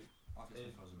 Smith Rowe I think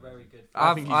is Smith Rowe's very amazing. good. I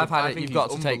I've think had I it. think You've he's got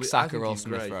to take unbelie- I Saka think or he's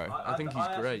Smith great. Rowe. I think he's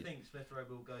I great. actually think Smith Rowe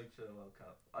will go to the World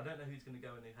Cup. I don't know who's going to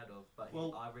go in ahead of, but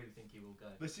Well, I really think he will go.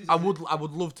 This is I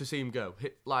would love to see him go.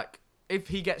 Like if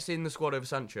he gets in the squad over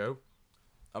Sancho,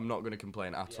 I'm not going to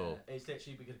complain at all. It's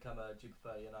literally going to become a do you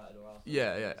prefer United or Arsenal?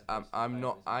 Yeah, yeah. As opposed to I'm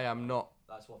not. favourites, I am not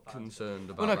That's what fans concerned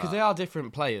about Well, no, because that. they are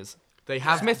different players. They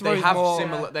have Smith they Rowe's have more-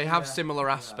 similar they have Yeah. similar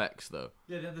Yeah. aspects though.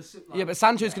 Yeah, but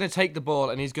Sancho's going to take the ball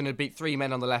and he's going to beat 3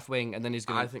 men on the left wing, and then he's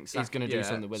I going think to he's going to do yeah,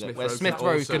 something with it. Smith Where Rowe Smith can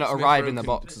Rowe's also- going to Smith arrive Rowe in the can-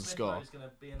 box and Smith score. Rowe's going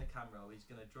to be in the cam role. He's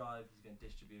going to drive. He's going to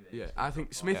distribute it. Yeah, He's I gonna think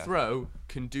drop Smith off. Rowe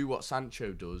can do what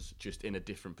Sancho does, just in a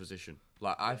different position.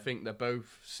 Like I think they're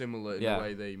both similar in Yeah. the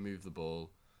way they move the ball,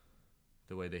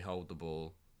 the way they hold the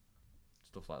ball,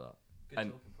 stuff like that. Good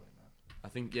and- talking point, man. I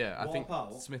think I What think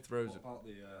about- Smith Rowe's. What about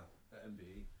the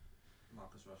MBE,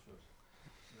 Marcus Rashford?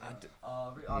 I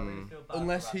really feel bad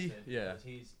unless for he- Rashford, yeah. because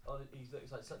he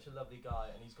looks like such a lovely guy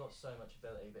and he's got so much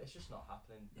ability, but it's just not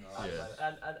happening. No.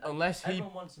 And Unless he-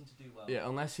 everyone wants him to do well. Yeah,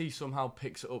 unless he somehow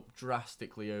picks it up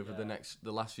drastically over Yeah.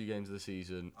 the last few games of the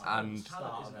season, Talent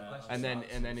Start isn't a there. question. and then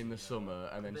Start in the season, summer,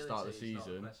 and then start the Ability is not a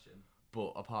season. question.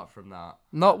 But apart from that,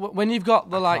 Not when you've got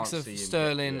the I likes can't of see him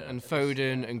Sterling get- and yeah.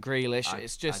 Foden and Grealish. I-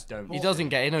 It's just I don't he see doesn't him.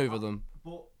 get in over them.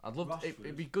 But I'd love. It'd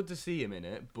Rashford- be good to see him in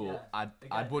it, but Yeah. I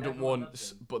Again, wouldn't everyone want.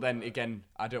 loves him. But then again,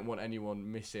 I don't want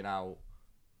anyone missing out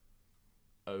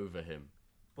over him.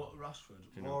 But Rashford,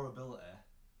 You know. raw ability.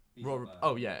 he's Raw, up there.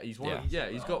 oh yeah, he's one. Yeah. Yeah,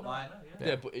 he's Oh, got. no, I know,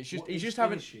 Yeah, but it's just What he's his just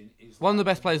having. finishing is One of the like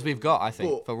best players we've got, I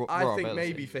think, But for I raw think ability.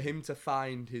 maybe for him to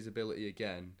find his ability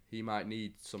again, he might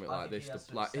need something I like think this. he has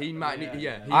to Like accept he that. might Yeah, need.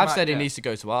 yeah. Yeah, he I've might- said he yeah. needs to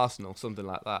go to Arsenal, something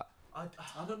like that. I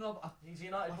don't know. He's a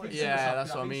United. I boy. think Yeah, Someone's that's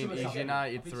what I happy. mean. Someone's He's happy. United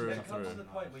I think through It and comes to through. the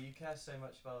point where you care so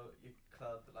much about your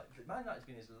club. Like Man United's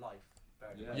been his life.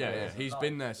 Very Yeah. much. Yeah, Yeah, yeah. He's Life.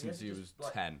 been there He since hasn't he just, was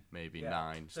like, 10, maybe yeah.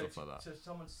 9, So stuff like that. So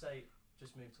someone say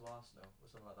just move to Arsenal or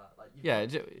something like that. Like you've Yeah,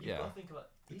 got, you've yeah. got to think about.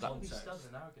 He's The going to be context. stubborn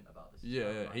and arrogant about this. Yeah, as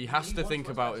well, yeah. right? He has to wants think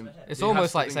what's about best him. for him. It's He has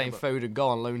almost to like think saying about- Foden go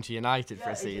on loan to United for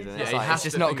Yeah, a season. yeah, It's he like has it's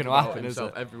just to not think going to about happen, is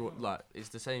himself. it? Everyone like it's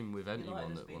the same with United anyone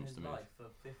has that been wants his to move. life for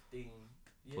 15 years.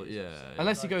 But or yeah, so.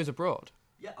 Unless he Like, goes abroad.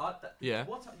 Yeah, Yeah.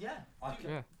 What? Yeah. I Dude, can-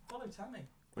 Yeah. Follow Tammy.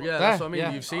 Yeah, that's what I mean.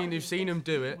 Yeah. You've seen him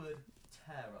do it. He would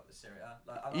tear up the Serie A.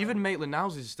 Like, I Even know-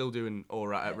 Maitland-Niles is still doing all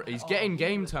right. Yeah, He's oh, getting he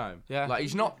game would- time. Yeah. Like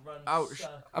he's he not would run out.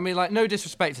 circles. I mean, like, no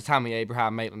disrespect to Tammy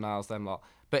Abraham, Maitland-Niles, them lot.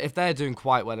 But if they're doing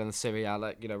quite well in the Serie A,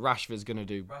 like, Rashford's going to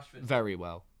do Rashford very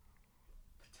well.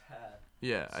 tear.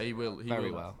 Yeah, he will. He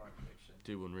Very will well. That's my prediction.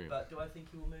 do unreal. But do I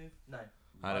think he will move? No.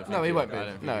 I don't. No, think he won't will. I move.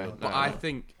 don't think No, he will. no, But no. I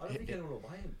think. I don't think anyone will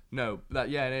buy him. No, that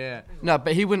yeah. No,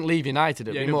 but he wouldn't leave United.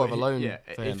 It'd Yeah, be no, more but of a loan Yeah,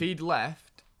 for if him. he'd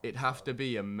left, it'd have to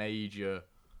be a major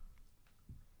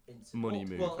money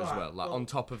move Well, as alright, well. Like well- on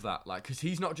top of that, like because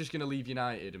he's not just gonna leave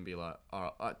United and be like,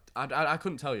 all right, I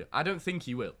couldn't tell you. I don't think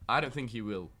he will. I don't think he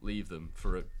will leave them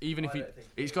for a, even if I he. don't think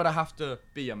he It's will. got to have to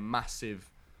be a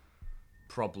massive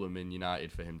problem in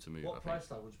United for him to move. I What think price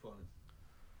tag would you put on him?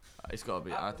 it's got to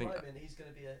be. At I the think. moment, he's going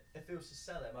to be if he was to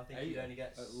sell him, I think 80, he'd only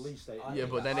get at least 80. I Yeah,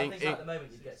 think but then I it- think it- at the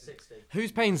moment you'd get 60.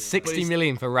 Who's paying 60 he's-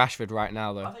 million for Rashford right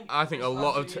now, though? I think a this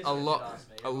lot last of few t- years, a if you'd lot asked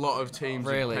me, a lot of I'd teams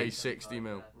say Really? would pay like 60 that.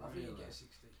 mil. I think you get 60.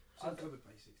 Some club would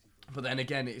pay 60 for him. But then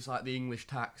again, it's like the English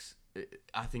tax.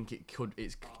 I think it could.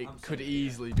 It I'm could saying,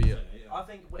 easily be. I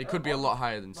think It could be a lot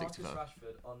higher than Marcus 65.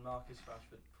 Rashford on Marcus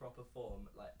Rashford proper form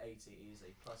like 80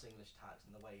 easily plus English tax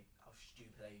and the way how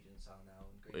stupid agents are now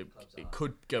and Greek clubs It are.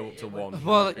 could go up It to would- one.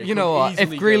 Well, It you know could what? If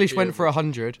easily go Grealish be went for over-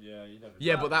 100, Yeah, you never.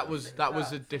 Yeah, but that was a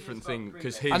the thing different is thing about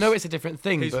because Grealish- his I know it's a different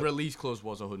thing, his but release clause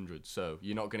was 100, so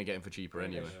you're not going to get him for cheaper Grealish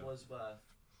anyway. was worth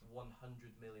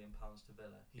 100 million pounds to Villa.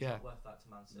 He's Yeah. not worth that to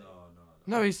Man City.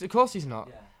 no, of course he's not.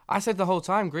 Yeah. I said the whole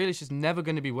time, Grealish is never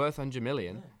going to be worth 100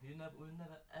 million. No, we'll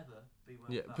never ever be worth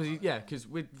Yeah, that because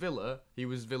much. with Villa, he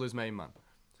was Villa's main man.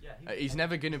 Yeah, he's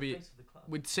never gonna be- face of the club.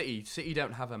 With City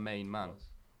don't have a main man.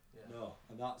 Yeah. No,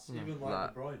 and that's No. even Like-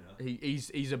 like De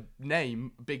Bruyne. He's a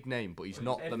big name, but he's But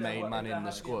not If the there main wa- man if there in the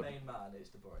has to be a squad. main man, it's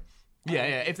De Bruyne. Yeah.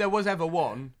 If there was ever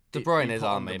one, De it- Bruyne you'd is put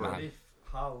our on De main Bruyne. man. If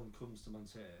Haaland comes to Man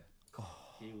City,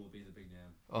 he will be the big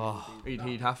name. Oh. He'd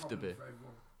That'd have a to problem be. for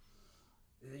everyone.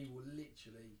 He will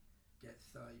literally get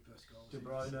 30 plus goals. De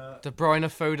Bruyne. De Bruyne,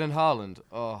 Foden, Haaland.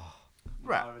 Oh.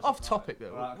 Right, Mahrez off is topic right.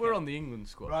 though. Right, We're okay. on the England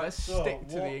squad. Right, Let's so stick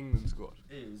to the what- England squad.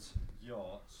 Is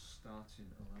your starting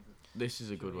 11? This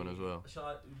is a good one as well.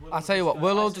 I'll tell you what,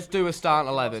 we'll all just do a starting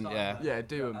 11, yeah. Yeah,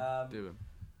 do him. Um, Do him.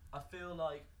 I feel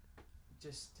like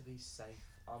just to be safe,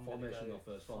 I'm gonna Formation go or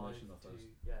first, formation or 5-2 first.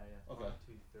 Yeah. Okay.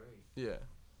 5-2-3. Yeah.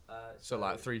 So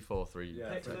like 3-4-3.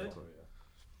 Yeah, Pickford. Pickford,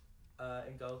 yeah.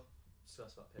 In goal,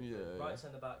 discuss about Pickford. Yeah, Right yeah.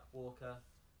 centre back Walker,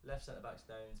 left centre back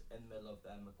Stones. In the middle of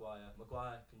them Maguire.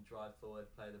 Maguire can drive forward,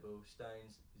 play the ball.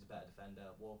 Stones is a better defender.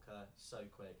 Walker so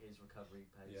quick, his recovery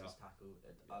pace, Yeah. his tackle.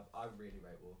 I really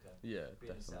rate Walker. Yeah,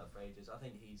 Been set definitely. up for ages. I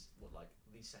think he's like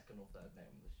the second or third name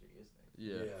in the street, isn't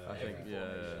he? Yeah, Yeah, I think. every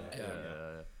Yeah,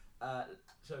 formation. yeah.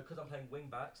 So because I'm playing wing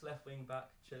backs, left wing back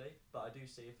Chile, but I do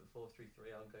see if at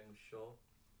 4-3-3 I'm going with Shaw.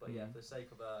 But yeah, Mhm. for the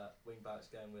sake of wing backs,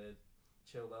 going with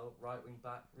Chilwell, right wing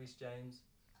back Reece James.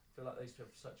 I feel like those two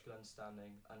have such good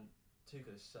understanding, and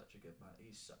Tuchel is such a good man.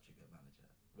 He's such a good manager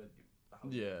with how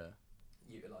he Yeah.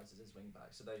 utilises his wing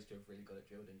back. So those two have really got it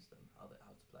drilled into them how to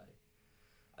play.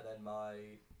 And then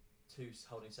my two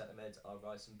holding centre mids are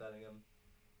Rice and Bellingham.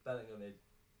 Bellingham is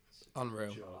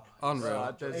Unreal. Joke. Unreal.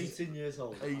 Right, there's- 18 years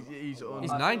old. He's on.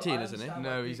 He's I 19, I isn't he? understand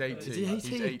No, why he's people- 18. Is he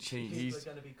 18? He's 18. people He's are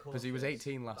gonna be because he was cautious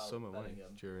 18 last about summer, wasn't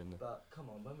Bellingham. he? During the. But come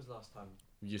on, when was the last time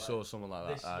You like, saw someone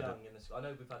like this that. I young don't- in this? I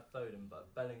know we've had Foden,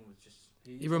 but Bellingham was just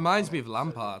He reminds me of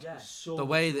Lampard. Yeah. So The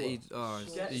way mature.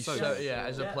 that he's So, so yeah,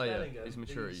 as a Get player, Bellingham his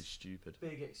maturity is these stupid.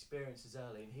 big experiences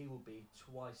early, and he will be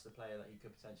twice the player that he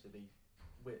could potentially be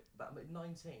with. But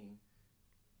 19,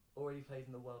 already played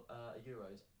in the World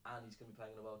Euros, and he's going to be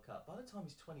playing in the World Cup. By the time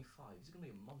he's 25, he's going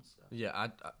to be a monster. Yeah, I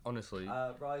honestly.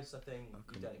 Rice, I think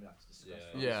you don't even have to discuss.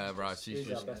 Yeah. Rice,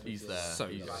 he's our best he's midfielder. there. So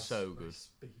He's good. Rice, so good. Rice,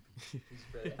 baby. He's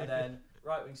brilliant. And then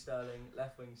right wing Sterling,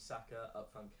 left wing Saka,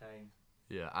 up front Kane.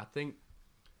 Yeah, I think.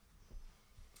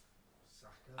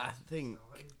 Saka, I think-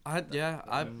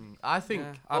 starting. I think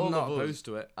I'm all not of us- opposed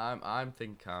to it. I'm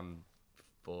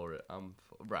for it.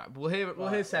 Right. We'll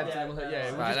hear Seb. Yeah, we'll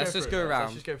yeah, we'll right, let's just through go it. around.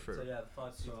 Let's just go through. So it. yeah,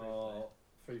 5-2-3. So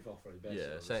 3-4-3.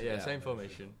 basically. Yeah, same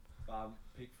formation.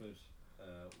 Pickford,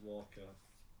 Walker,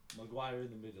 Maguire in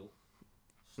the middle,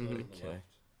 Sterling on the Okay.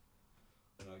 left,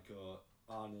 and I got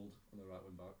Arnold on the right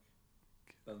wing back,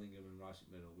 Bellingham and Rice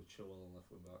in the middle with Chilwell on left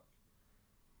wing back,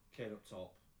 Kane up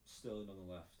top, Sterling on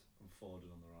the left, and Foden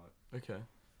on the right. Okay.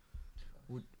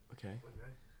 Okay.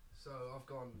 Okay. So I've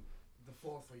gone the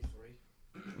 4-3-3.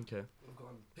 Okay. I've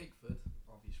gone Pickford,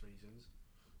 obvious reasons.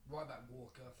 Right back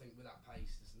Walker, I think with that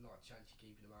pace, there's not a chance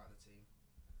you're keeping him out of the team.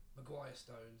 Maguire,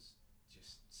 Stones,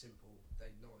 just simple.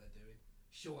 They know what they're doing.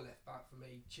 Shaw left back for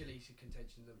me. Chile's in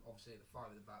contention, obviously at the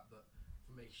 5 at the back, but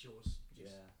for me, Shaw's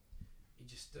just he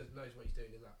just knows what he's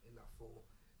doing in that 4.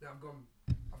 Now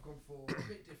I've gone for a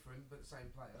bit different, but the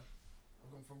same player.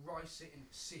 I've gone for Rice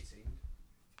sitting,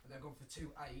 and I've gone for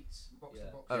 2 8s, box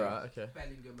to box. Alright. Okay.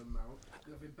 Bellingham and Mount. I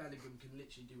think Bellingham can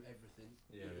literally do everything.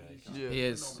 Yeah, He's yeah, just He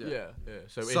is, phenomenal. Yeah.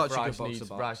 So Such if a good box to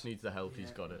box. Rice needs the help, he's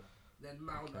Yeah. got it. Then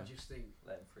Mount, I Okay. just think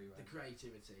Let him free the rein.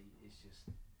 creativity is just.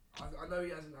 I know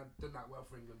he hasn't done that well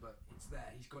for England, but it's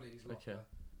there. He's got it in his locker. Okay.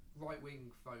 Right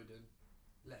wing Foden,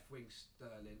 left wing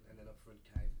Sterling, and then up front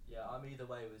Kane. Yeah, I'm either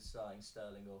way with starting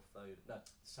Sterling or Foden. No,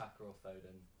 Saka or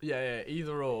Foden. Yeah.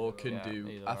 Either or can Yeah, do.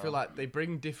 either I feel or. like they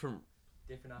bring different.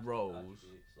 Different Roles.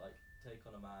 attributes, like take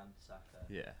on a man, Saka.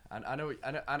 Yeah, and I know,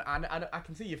 and I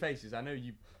can see your faces. I know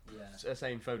you Yeah. are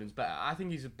saying Foden's better. I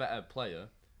think he's a better player,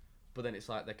 but then it's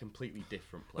like they're completely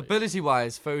different players.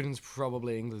 Ability-wise, Foden's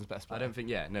probably England's best I player. don't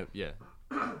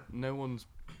think. No one's.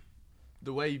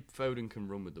 The way Foden can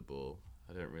run with the ball,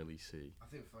 I don't really see. I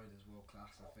think Foden's world class.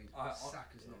 I think I-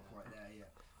 Saka's not quite there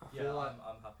yet. Yeah, like-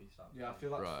 I'm happy starting. Yeah, I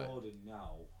feel like Right. Foden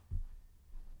now.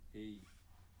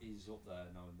 He's up there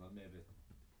now, and like maybe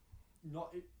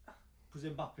not. Because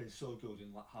Mbappe is so good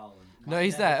in like Haaland. No,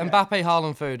 he's Yeah, there. yeah. Mbappe,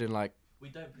 Haaland, Foden, like, We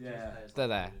don't produce Yeah. players. They're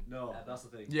like there. Foden, No, ever. that's the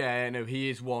thing. Yeah, no, he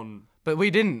is one but we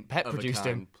didn't. Pep of a produced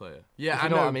kind him. player. Yeah, If I you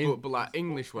know, know what I mean. but like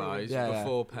English wise, Yeah, yeah.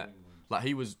 before For Pep, England. like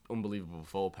he was unbelievable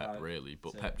before Pep, Right. really.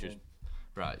 But Same Pep one. just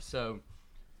right. So,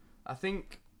 I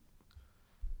think.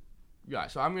 Yeah,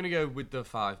 so I'm gonna go with the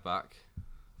 5 back,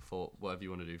 for whatever you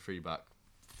want to do, 3 back.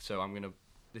 So I'm gonna.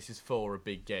 This is for a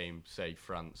big game, say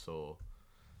France or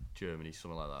Germany,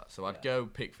 something like that. So I'd Yeah. go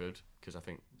Pickford because I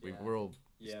think Yeah. we're all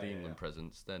Yeah, the yeah, England yeah.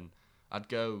 presence. Then I'd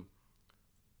go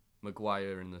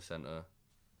Maguire in the centre,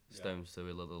 Yeah. Stones to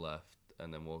the left,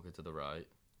 and then Walker to the right.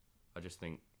 I just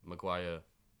think Maguire,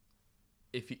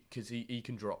 because he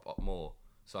can drop up more,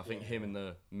 so I think Yeah, him yeah. in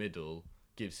the middle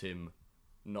gives him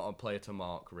not a player to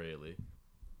mark really,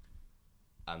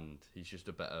 and he's just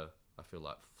a better, I feel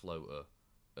like, floater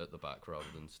at the back rather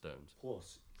than Stones.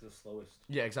 Plus, the slowest.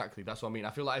 Yeah, exactly. That's what I mean.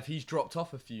 I feel like if he's dropped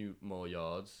off a few more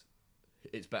yards,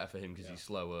 it's better for him because Yeah. he's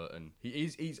slower and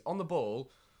he's on the ball.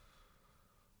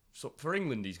 So for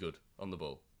England, he's good on the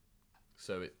ball.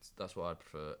 So that's what I'd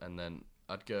prefer. And then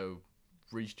I'd go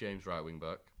Reece James right wing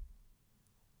back.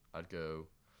 I'd go.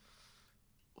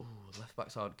 Oh, left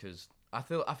back's hard because I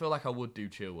feel like I would do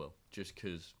Chilwell just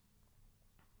because.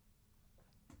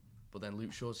 But then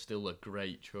Luke Shaw's still a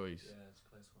great choice. Yeah, it's a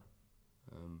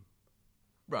close one.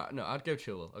 Right, no, I'd go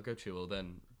Chilwell. I'll go Chilwell.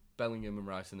 Then Bellingham and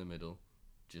Rice in the middle.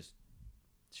 Just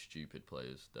stupid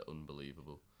players. They're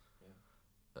unbelievable.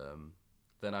 Yeah.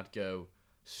 Then I'd go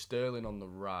Sterling on the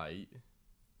right.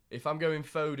 If I'm going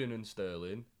Foden and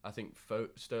Sterling, I think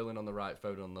Sterling on the right,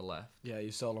 Foden on the left. Yeah,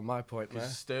 you stole on my point there.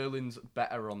 Because Sterling's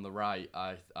better on the right,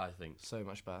 I think. So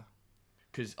much better.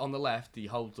 Because on the left, he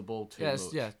holds the ball too Yes,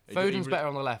 much. yeah. He Foden's re- better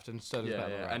on the left and Sterling's Yeah,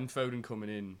 better on the right. and Foden coming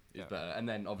in is Yeah. better. And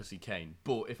then obviously Kane.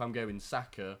 But if I'm going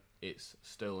Saka, it's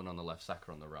Sterling on the left,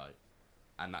 Saka on the right.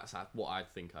 And that's what I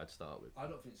think I'd start with. I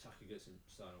don't think Saka gets him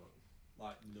started on.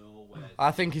 Like, nowhere.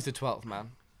 I think he's the 12th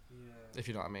man, Yeah. if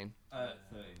you know what I mean. 13.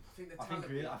 I think the I think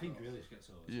talent we've Grealish gets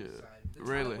over. Yeah. The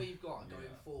Really? talent we've got going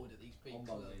Yeah. forward at these big clubs,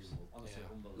 Unbelievable. Honestly, Yeah.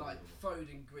 unbelievable. like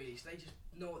Foden, Grealish, they just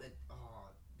know what they're.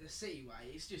 The City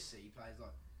way, it's just City players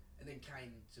like, and then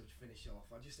Kane to finish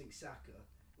off. I just think Saka,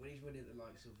 when he's winning the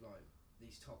likes of like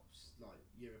these top like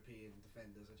European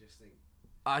defenders. I just think.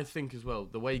 I think as well,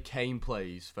 the way Kane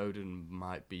plays, Foden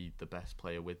might be the best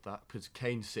player with that, because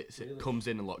Kane comes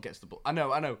in a lot, gets the ball. I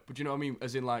know, but you know what I mean?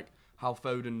 As in, like, how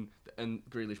Foden and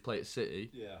Grealish play at City.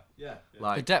 Yeah.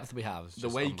 Like, The depth we have is the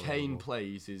just way Kane unbelievable.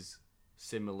 plays is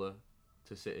similar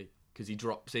to City, because he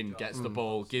drops in, gets the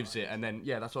ball, gives it, and then,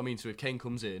 that's what I mean. So if Kane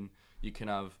comes in, you can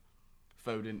have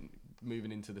Foden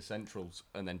moving into the centrals,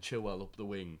 and then Chilwell up the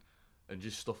wing, and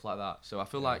just stuff like that. So I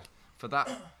feel like, for that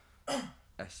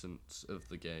essence of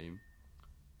the game,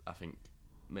 I think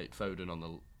Foden on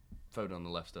the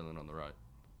left, Sterling on the right.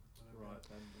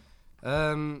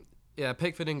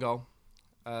 Pickford in goal.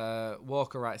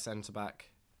 Walker right centre back.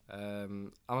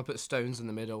 I'm gonna put Stones in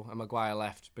the middle and Maguire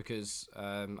left, because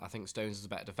I think Stones is a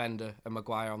better defender, and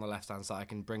Maguire on the left hand side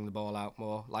can bring the ball out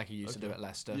more like he used to do at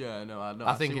Leicester.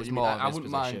 I think see what it's you more mean. of I his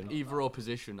wouldn't position. mind either or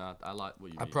position. I like what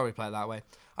you mean. I'd probably play it that way.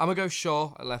 I'm gonna go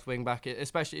Shaw at left wing back,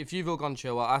 especially if you've all gone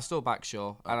Chilwell. I still back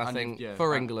Shaw, and I think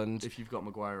for England, if you've got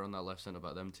Maguire on that left centre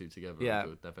back, them two together, Yeah. are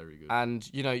good. They're very good. and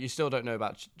you still don't know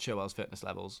about Chilwell's fitness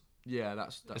levels,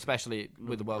 that's especially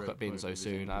with the World great Cup being point so with his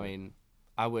soon. injury. I mean,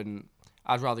 I wouldn't.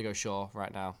 I'd rather go Shaw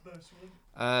right now.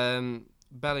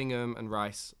 Bellingham and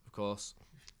Rice, of course.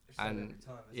 And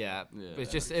yeah.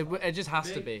 it's just it just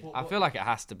has to be. I feel like it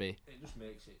has to be. It just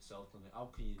makes it itself, doesn't it? How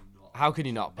can you not? How can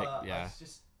you not pick? But Yeah. it's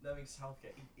just knowing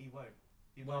Southgate, he won't.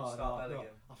 He won't start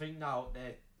Bellingham. I think now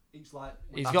it's like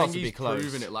He's I got think to be he's close.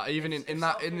 proven it. Like even in If the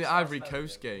Southgate Ivory starts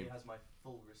Coast Bellingham, game. he has my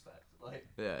full respect. Like,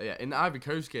 In the Ivory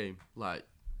Coast game, like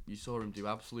you saw him do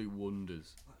absolute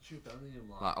wonders. Bellingham,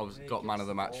 Like obviously got man of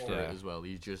the match for Yeah. it as well.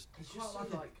 He's just He's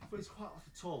quite like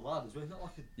a tall lad as well. He's not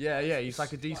like a he's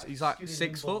like a decent. He's like skinny,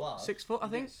 6 nimble foot, lad. 6 foot, I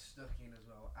think. Stuck in as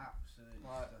well, absolutely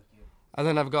Right. stuck in. And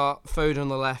then I've got Foden on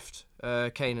the left,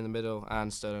 Kane in the middle,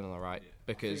 and Sterling on the right,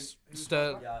 because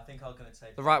Sterling. yeah, I think I'm gonna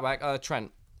take The right back,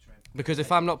 Trent. Trent. Because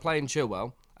if I'm not playing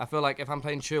Chilwell, I feel like if I'm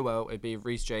playing Chilwell, it'd be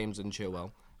Reece James and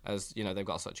Chilwell, as they've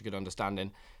got such a good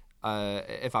understanding.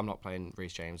 If I'm not playing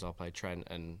Reece James, I'll play Trent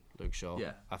and Luke Shaw.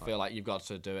 Yeah. I feel like you've got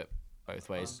to do it both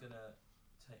ways. I'm gonna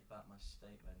take back my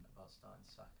statement about starting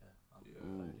Saka. I'm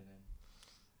Ooh. Foden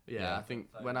in. Yeah, I think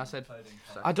when I said Foden,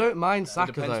 Saka- I don't mind It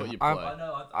Saka depends though. what you I, play. I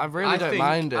know. I really don't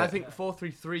mind it. I think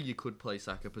 4-3-3 you could play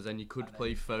Saka, but then you could And then play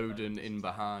you could play Foden in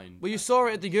behind. Well, you saw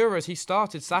it at the Euros. He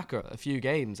started Saka a few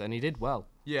games and he did well.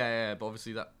 Yeah, but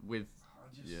obviously that with.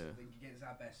 I just Yeah. think against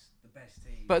the best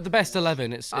team. But the best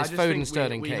 11, it's I just Foden, think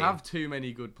Sterling, we Kane. have too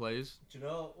many good players. Do you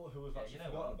know who we've Yeah, actually you know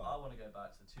forgotten what? I about? want to go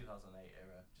back to the 2008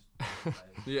 era.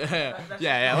 Just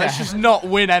Yeah. Let's just not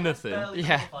win anything. barely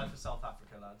Yeah. qualified for South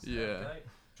Africa, lads. Yeah. Okay?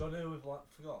 Do you know who we've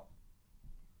forgot?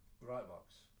 Right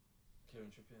backs. Kieran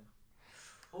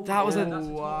Trippier. Ooh, That was a- that's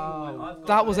tough wow. one. I've got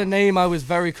That was a list. name I was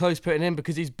very close putting in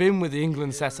because he's been with the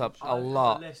England setup a I've got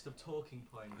lot. a list of talking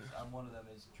points, and one of them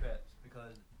is trips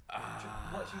because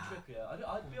watching Trippier,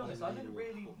 I'll be honest, I didn't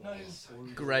really know.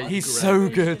 Great. He's great. so really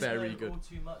good. didn't Very know good. all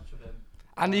too much of him.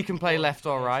 And he can play left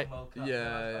or right. World Cup, Yeah,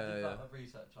 I yeah, did yeah. my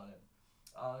research on him.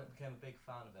 I became a big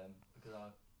fan of him because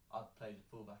I've played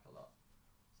fullback a lot.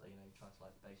 So you try to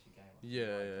like base your game off.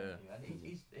 Yeah. And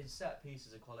his set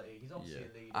pieces of quality. He's obviously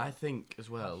a leader. I think as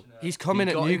well. passionate. He's come in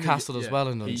He at got in the- Newcastle as yeah. well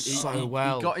and done He so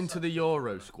well. He got into the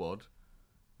Euro squad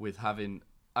with having.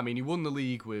 I mean, he won the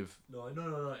league with No.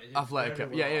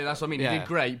 Atletico. Yeah, that's what I mean. He Yeah. did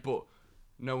great, but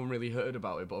no one really heard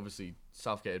about it. But obviously,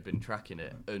 Southgate had been tracking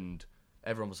it, and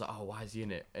everyone was like, "Oh, why is he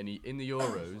in it?" And in the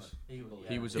Euros,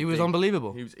 he was. He was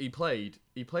unbelievable. He played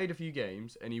a few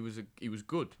games, and he was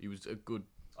good. He was a good.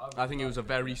 I think he was a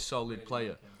very solid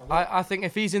player. I think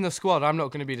if he's in the squad, I'm not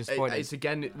going to be disappointed. It's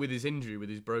again with his injury, with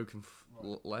his broken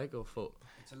leg or foot.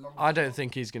 It's a long I don't shot.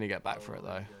 think he's going to get back for it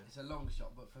though. It's a long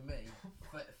shot, but for me,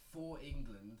 for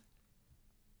England,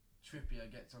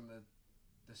 Trippier gets on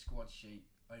the squad sheet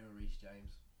over Reece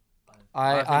James.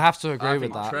 I think- have to agree I with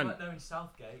think that. Trent- Knowing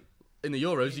Southgate, In the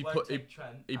Euros, he won't put take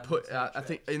Trent he and put. he'll take I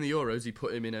think Trent. in the Euros he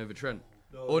put him in over Trent.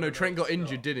 No, Trent got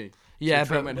injured, didn't he? Yeah, So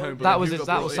Trent but went home, but that who was got that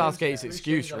brought was in? Southgate's Reece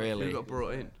excuse, James really. Who got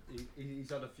brought in? He's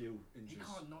had a few You injuries.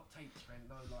 can't not take Trent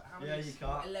though. Like how Yeah, many? you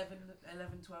can't.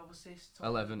 11, 12 assists. top-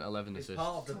 11 It's assists.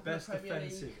 part of the Top of the best Premier League.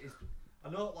 defensive. I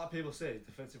know, like people say,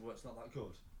 defensive work's not that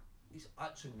good. It's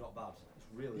actually not bad. It's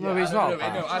really. No, good. he's not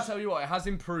bad. No, I tell you what, it has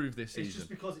improved this It's season. just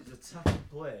because it's attacking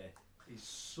play. He's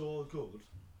so good.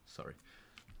 Sorry.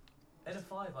 in a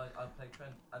 5, I play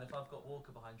Trent, and if I've got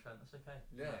Walker behind Trent, that's okay.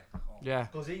 Yeah,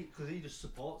 Because he just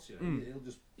supports you. He'll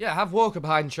just. yeah. Have Walker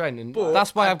behind Trent, and But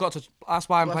that's why I- I've got to. That's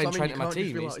why I'm That's playing what I mean, Trent you in my can't just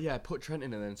team. be He's- like, yeah, put Trent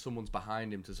in and then someone's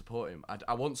behind him to support him.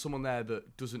 I want someone there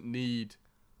that doesn't need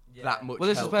Yeah. that much Well,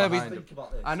 this is help where we- behind him. Think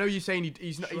about this. I know you're saying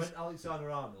he's not. Trent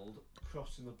Alexander-Arnold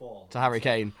crossing the ball To Harry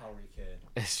Kane. Harry Kane.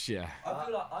 It's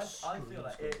I feel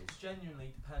like it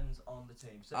genuinely depends on the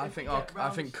team. So I if we think get I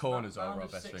think corners are round our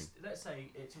of best six- thing. Let's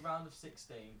say it's a round of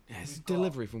 16. Yeah, it's we've got-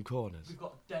 delivery from corners. We've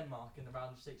got Denmark in the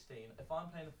round of 16. If I'm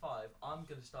playing a 5, I'm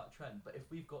going to start Trent. But if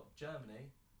we've got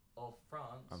Germany or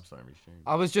France, I'm starting Reece James.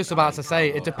 I was just about to say,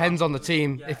 it depends on the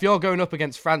team. Yeah. If you're going up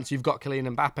against France, you've got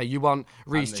Kylian Mbappe. You want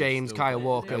Reece they've James, still Kyle got-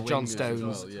 Walker, they're John wingers as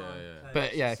Stones. well, yeah.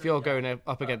 But yeah, if you're going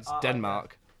up against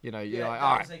Denmark, you know, you're like,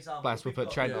 all right, bless, we'll put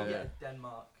Trent on. on. Yeah.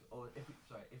 Denmark, or if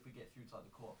we get through to like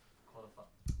the qualify.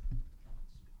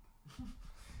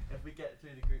 If we get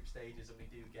through the group stages and we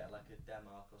do get like a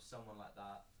Denmark or someone like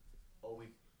that, or we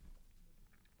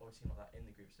obviously not that in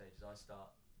the group stages, I start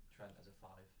Trent as a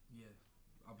 5. Yeah.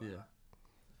 I bet Yeah. that.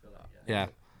 I feel like, Yeah.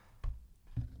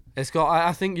 It's got.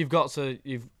 I think you've got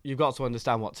to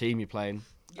understand what team you're playing,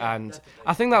 Yeah, and definitely.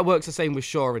 I think that works the same with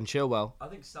Shaw and Chilwell. I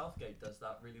think Southgate does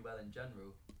that really well in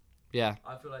general. Yeah.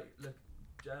 I feel like, look,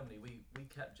 Germany, we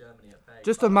kept Germany at bay.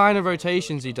 Just the minor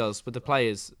rotations he does with the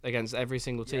players against every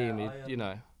single team. Yeah, You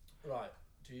know. Right.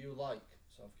 Do you like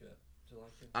Southgate? Do you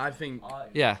like him? I think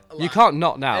Yeah. You Like, can't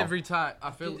not now. every time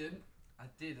I feel I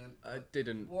didn't. I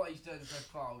didn't. What he's done so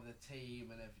far with the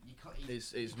team and everything, you can't.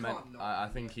 It's you meant. can't not I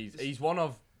do think it. he's one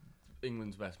of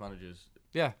England's best managers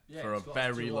Yeah. Yeah, for a he's got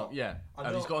very to long. what? Yeah, I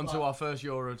and he's know, got into like- our first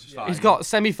Euro. Just Yeah. fine. He's got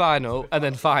semi-final and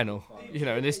then final. You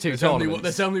know, in his two There's only, tournaments.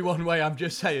 there's only one way. I'm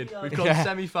just saying. We've got Yeah.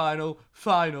 semi-final,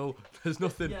 final. There's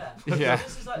nothing. Yeah. Yeah.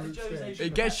 This is like the Jose.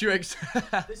 It gets you This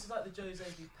is like the Jose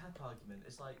v Pep argument.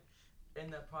 It's like in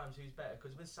their primes, who's better?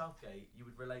 Because with Southgate, you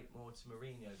would relate more to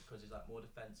Mourinho because he's like more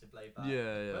defensive, laid back.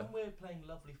 Yeah. When we're playing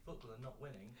lovely football and not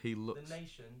winning, He looks. the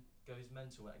nation goes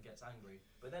mental and gets angry.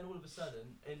 But then all of a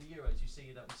sudden, in the Euros, you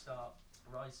see that we start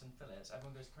Rice and Phillips,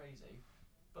 everyone goes crazy.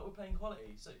 But we're playing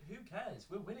quality, so who cares?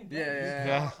 We're winning games.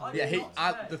 Yeah. I Yeah, do he. not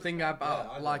care. The thing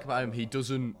I like about him, he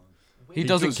doesn't. He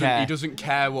doesn't care. He doesn't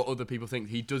care what other people think.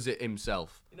 He does it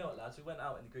himself. You know what, lads? We went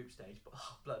out in the group stage, but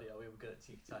oh, bloody hell, we were good at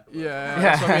tiki taka. Yeah, Yeah.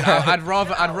 that's what I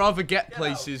mean. I'd rather get Get out.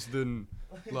 places than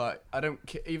like I don't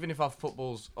even if our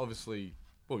football's obviously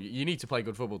you need to play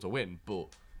good football to win, but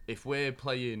if we're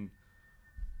playing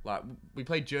like we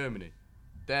played Germany,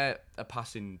 they're a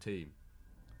passing team,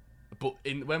 but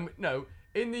in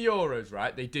the Euros,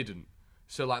 right, they didn't.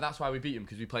 So like that's why we beat them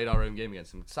because we played our own game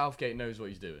against them. Southgate knows what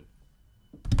he's doing.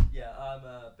 Yeah, I'm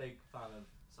a big fan of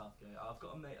Southgate. I've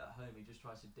got a mate at home who just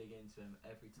tries to dig into him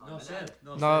every time. No, And same.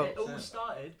 then No. It all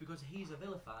started because he's a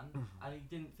Villa fan and he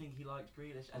didn't think he liked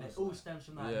Grealish, and it all stems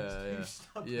from that. Yeah, He's too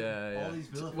stubborn. Yeah. All these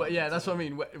Villa Well, yeah, fans that's are- what I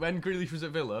mean. When Grealish was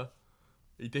at Villa,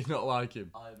 he did not like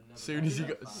him. I've never Soon been as he a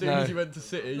got, fan. soon No. as he went to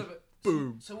City, No, but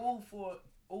boom. So all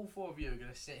four of you are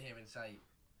going to sit here and say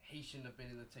he shouldn't have been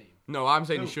in the team. No, I'm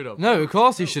saying he should have. No, of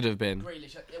course he should have been.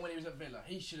 Grealish, when he was at Villa,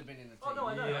 he should have been in the team. Oh no,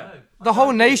 I know, Yeah. I know. The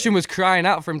whole nation was crying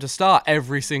out for him to start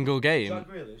every single game. Jack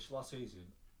Grealish last season,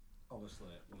 obviously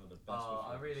one of the best. I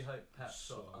midfielders. really hope Pep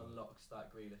sort So- of unlocks that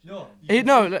Grealish. No,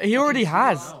 again. He already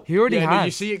has. He already Yeah, no, has.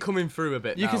 you see it coming through a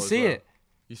bit. You now can as see well. it.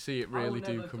 You see it I will really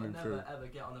do never, coming never, through. ever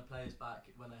get on a player's back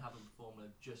when they haven't performed and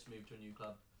have just moved to a new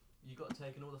club. You've got to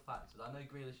take in all the factors. I know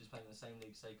Grealish is playing in the same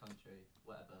league, same country,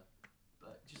 whatever.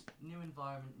 But just new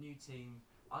environment, new team.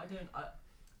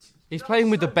 He's playing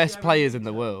with the best players in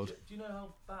the world. Do you know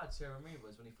how bad Thierry Henry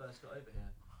was when he first got over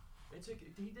here?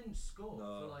 He didn't score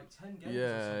No. for like 10 games or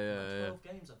Yeah, something, yeah, like 12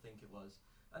 games I think it was.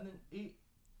 And then he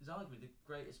is arguably the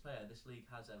greatest player this league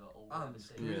has ever or will And ever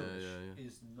seen. Yeah, Grealish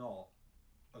is not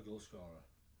a goal scorer.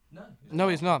 No. No,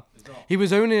 he's not. He's not. He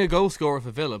was only a goal scorer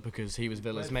for Villa because he was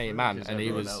Villa's Went main through man, because and he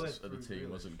Everyone was else of the team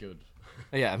wasn't good.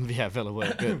 yeah, Villa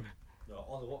weren't good. No,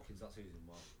 Ollie Watkins that season.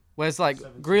 Wow. Whereas like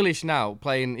 17. Grealish now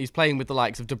he's playing with the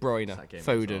likes of De Bruyne, It's that game against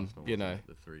Foden, Arsenal, you wasn't know. it?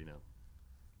 The 3-0.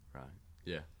 Right.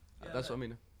 Yeah. Yeah, That's what I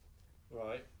mean.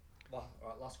 Right. Right.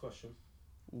 Last question.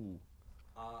 Ooh.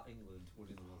 Are England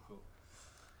winning the World Cup?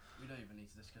 We don't even need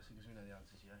to discuss it because we know the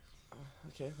answer's yes.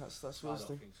 Okay, that's I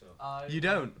don't think so. You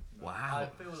don't? I Wow.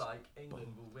 feel like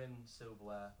England will win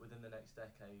silverware within the next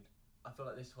decade. I feel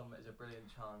like this tournament is a brilliant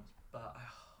chance, but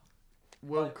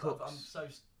World like, Cups. I'm so.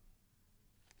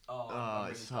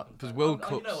 It's hard, 'cause World You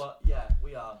Cups- know what? Yeah,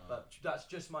 we are, but that's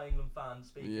just my England fan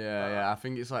speaking. Yeah. I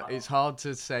think it's like it's hard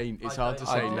to say. It's hard to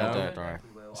say I no. don't know know. if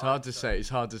we will. It's hard to say. It's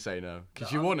hard to say no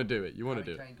because you want to do it. You want to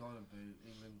do it. Harry Kane Golden Boot,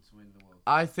 England to win the World Cup.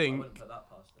 I I think. wouldn't put that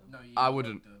past them. No, you I won't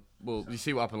wouldn't. do. Well, you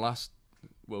see what happened last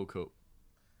World Cup.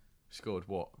 Scored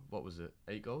what? What was it?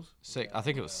 8 goals. I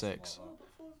think it was 6. Oh, but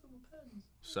 4 of them were pens.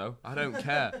 So I don't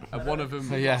care. And one of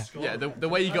them. Yeah. Yeah. The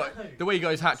way he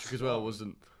got his hat trick as well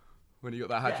wasn't when he got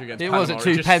that hat trick Yeah. against. It Panama, wasn't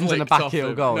 2 just pens and a flicked back off heel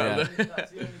him. goal, No, yeah.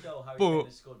 That's the only goal Harry But- Kane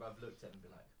has scored where I've looked at it and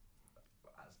been like,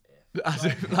 as if. As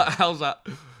if, like, how's that?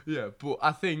 Yeah, but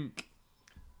I think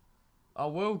our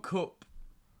World Cup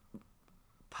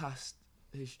past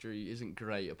history isn't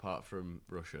great apart from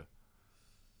Russia.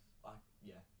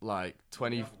 Yeah. Like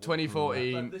Yeah, but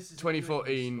 2014, this is the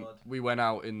 2014 squad. we went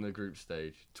out in the group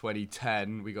stage.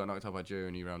 2010 we got knocked out by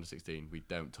Germany round of 16. We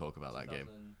don't talk about that game.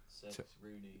 2006,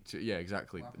 Rooney. Yeah,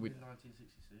 exactly. What happened We, in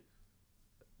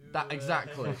 1966? that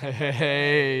exactly.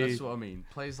 Hey. That's what I mean.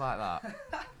 Plays like that.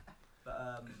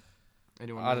 But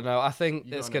Anyone? I don't know. I think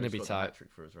You it's gotta know going to who's be got the tight.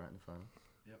 hat-trick for us, right, in the final.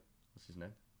 Yep. What's his name?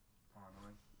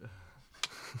 R9.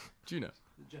 Do you know?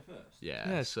 Jeff Hurst. Yeah,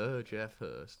 Yes. Sir Jeff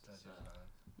Hurst.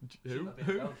 Who? shouldn't have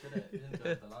been a goal, should it? It didn't go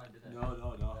over the line, did it? No.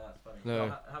 Yeah, that's funny. No.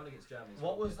 Well, how many against Germany?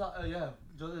 What was that? Yeah,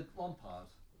 the Lampard.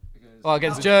 Oh,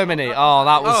 against Germany. Oh,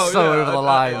 that was Oh, so yeah, over the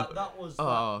I- line. That was. Oh,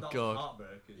 that was God.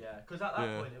 heartbreaking. Yeah, because at that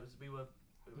Yeah. point we were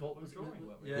drawing,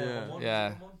 weren't we? Yeah. 1-1, Yeah.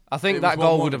 1-1. I think It that was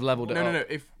goal 1-1. would have levelled it No, up. no.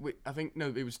 If we, I think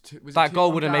no, it was two. Was That it goal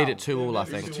 2-1 would have made down? it 2-2, I It was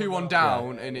think. It was 2-1 2-1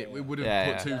 down, yeah, and yeah, it yeah. would have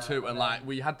Yeah, put yeah. 2-2, Yeah. and like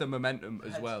we had the momentum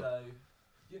as Heads well. go.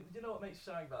 Do you know what makes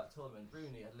me sad about that tournament?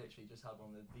 Rooney had literally just had one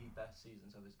of the best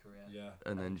seasons of his career. Yeah.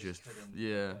 And then just couldn't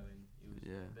yeah. get going. He was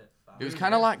Yeah. a bit foul. It was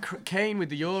kind of like Kane with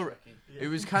the Euro. Yeah. It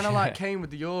was kind of like Kane with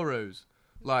the Euros.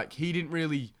 Like he didn't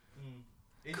really He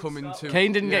didn't come start into. well.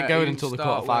 Kane didn't get he going didn't until the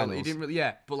start well. quarterfinals. He didn't really.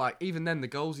 Yeah, but like even then, the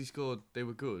goals he scored, they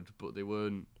were good, but they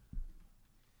weren't.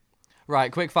 Right,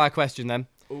 quick fire question then.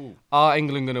 Ooh. Are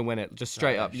England going to win it? Just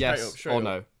straight up, straight yes up, straight or up.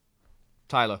 no?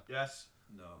 Tyler? Yes.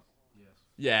 No. Yes.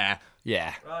 Yeah.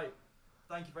 Yeah. Right.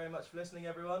 Thank you very much for listening,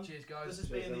 everyone. Cheers, guys. This has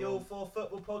Cheers, been the All 4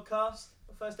 Football Podcast,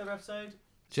 the first ever episode.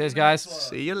 Cheers, See you next guys. one.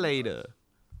 See you later.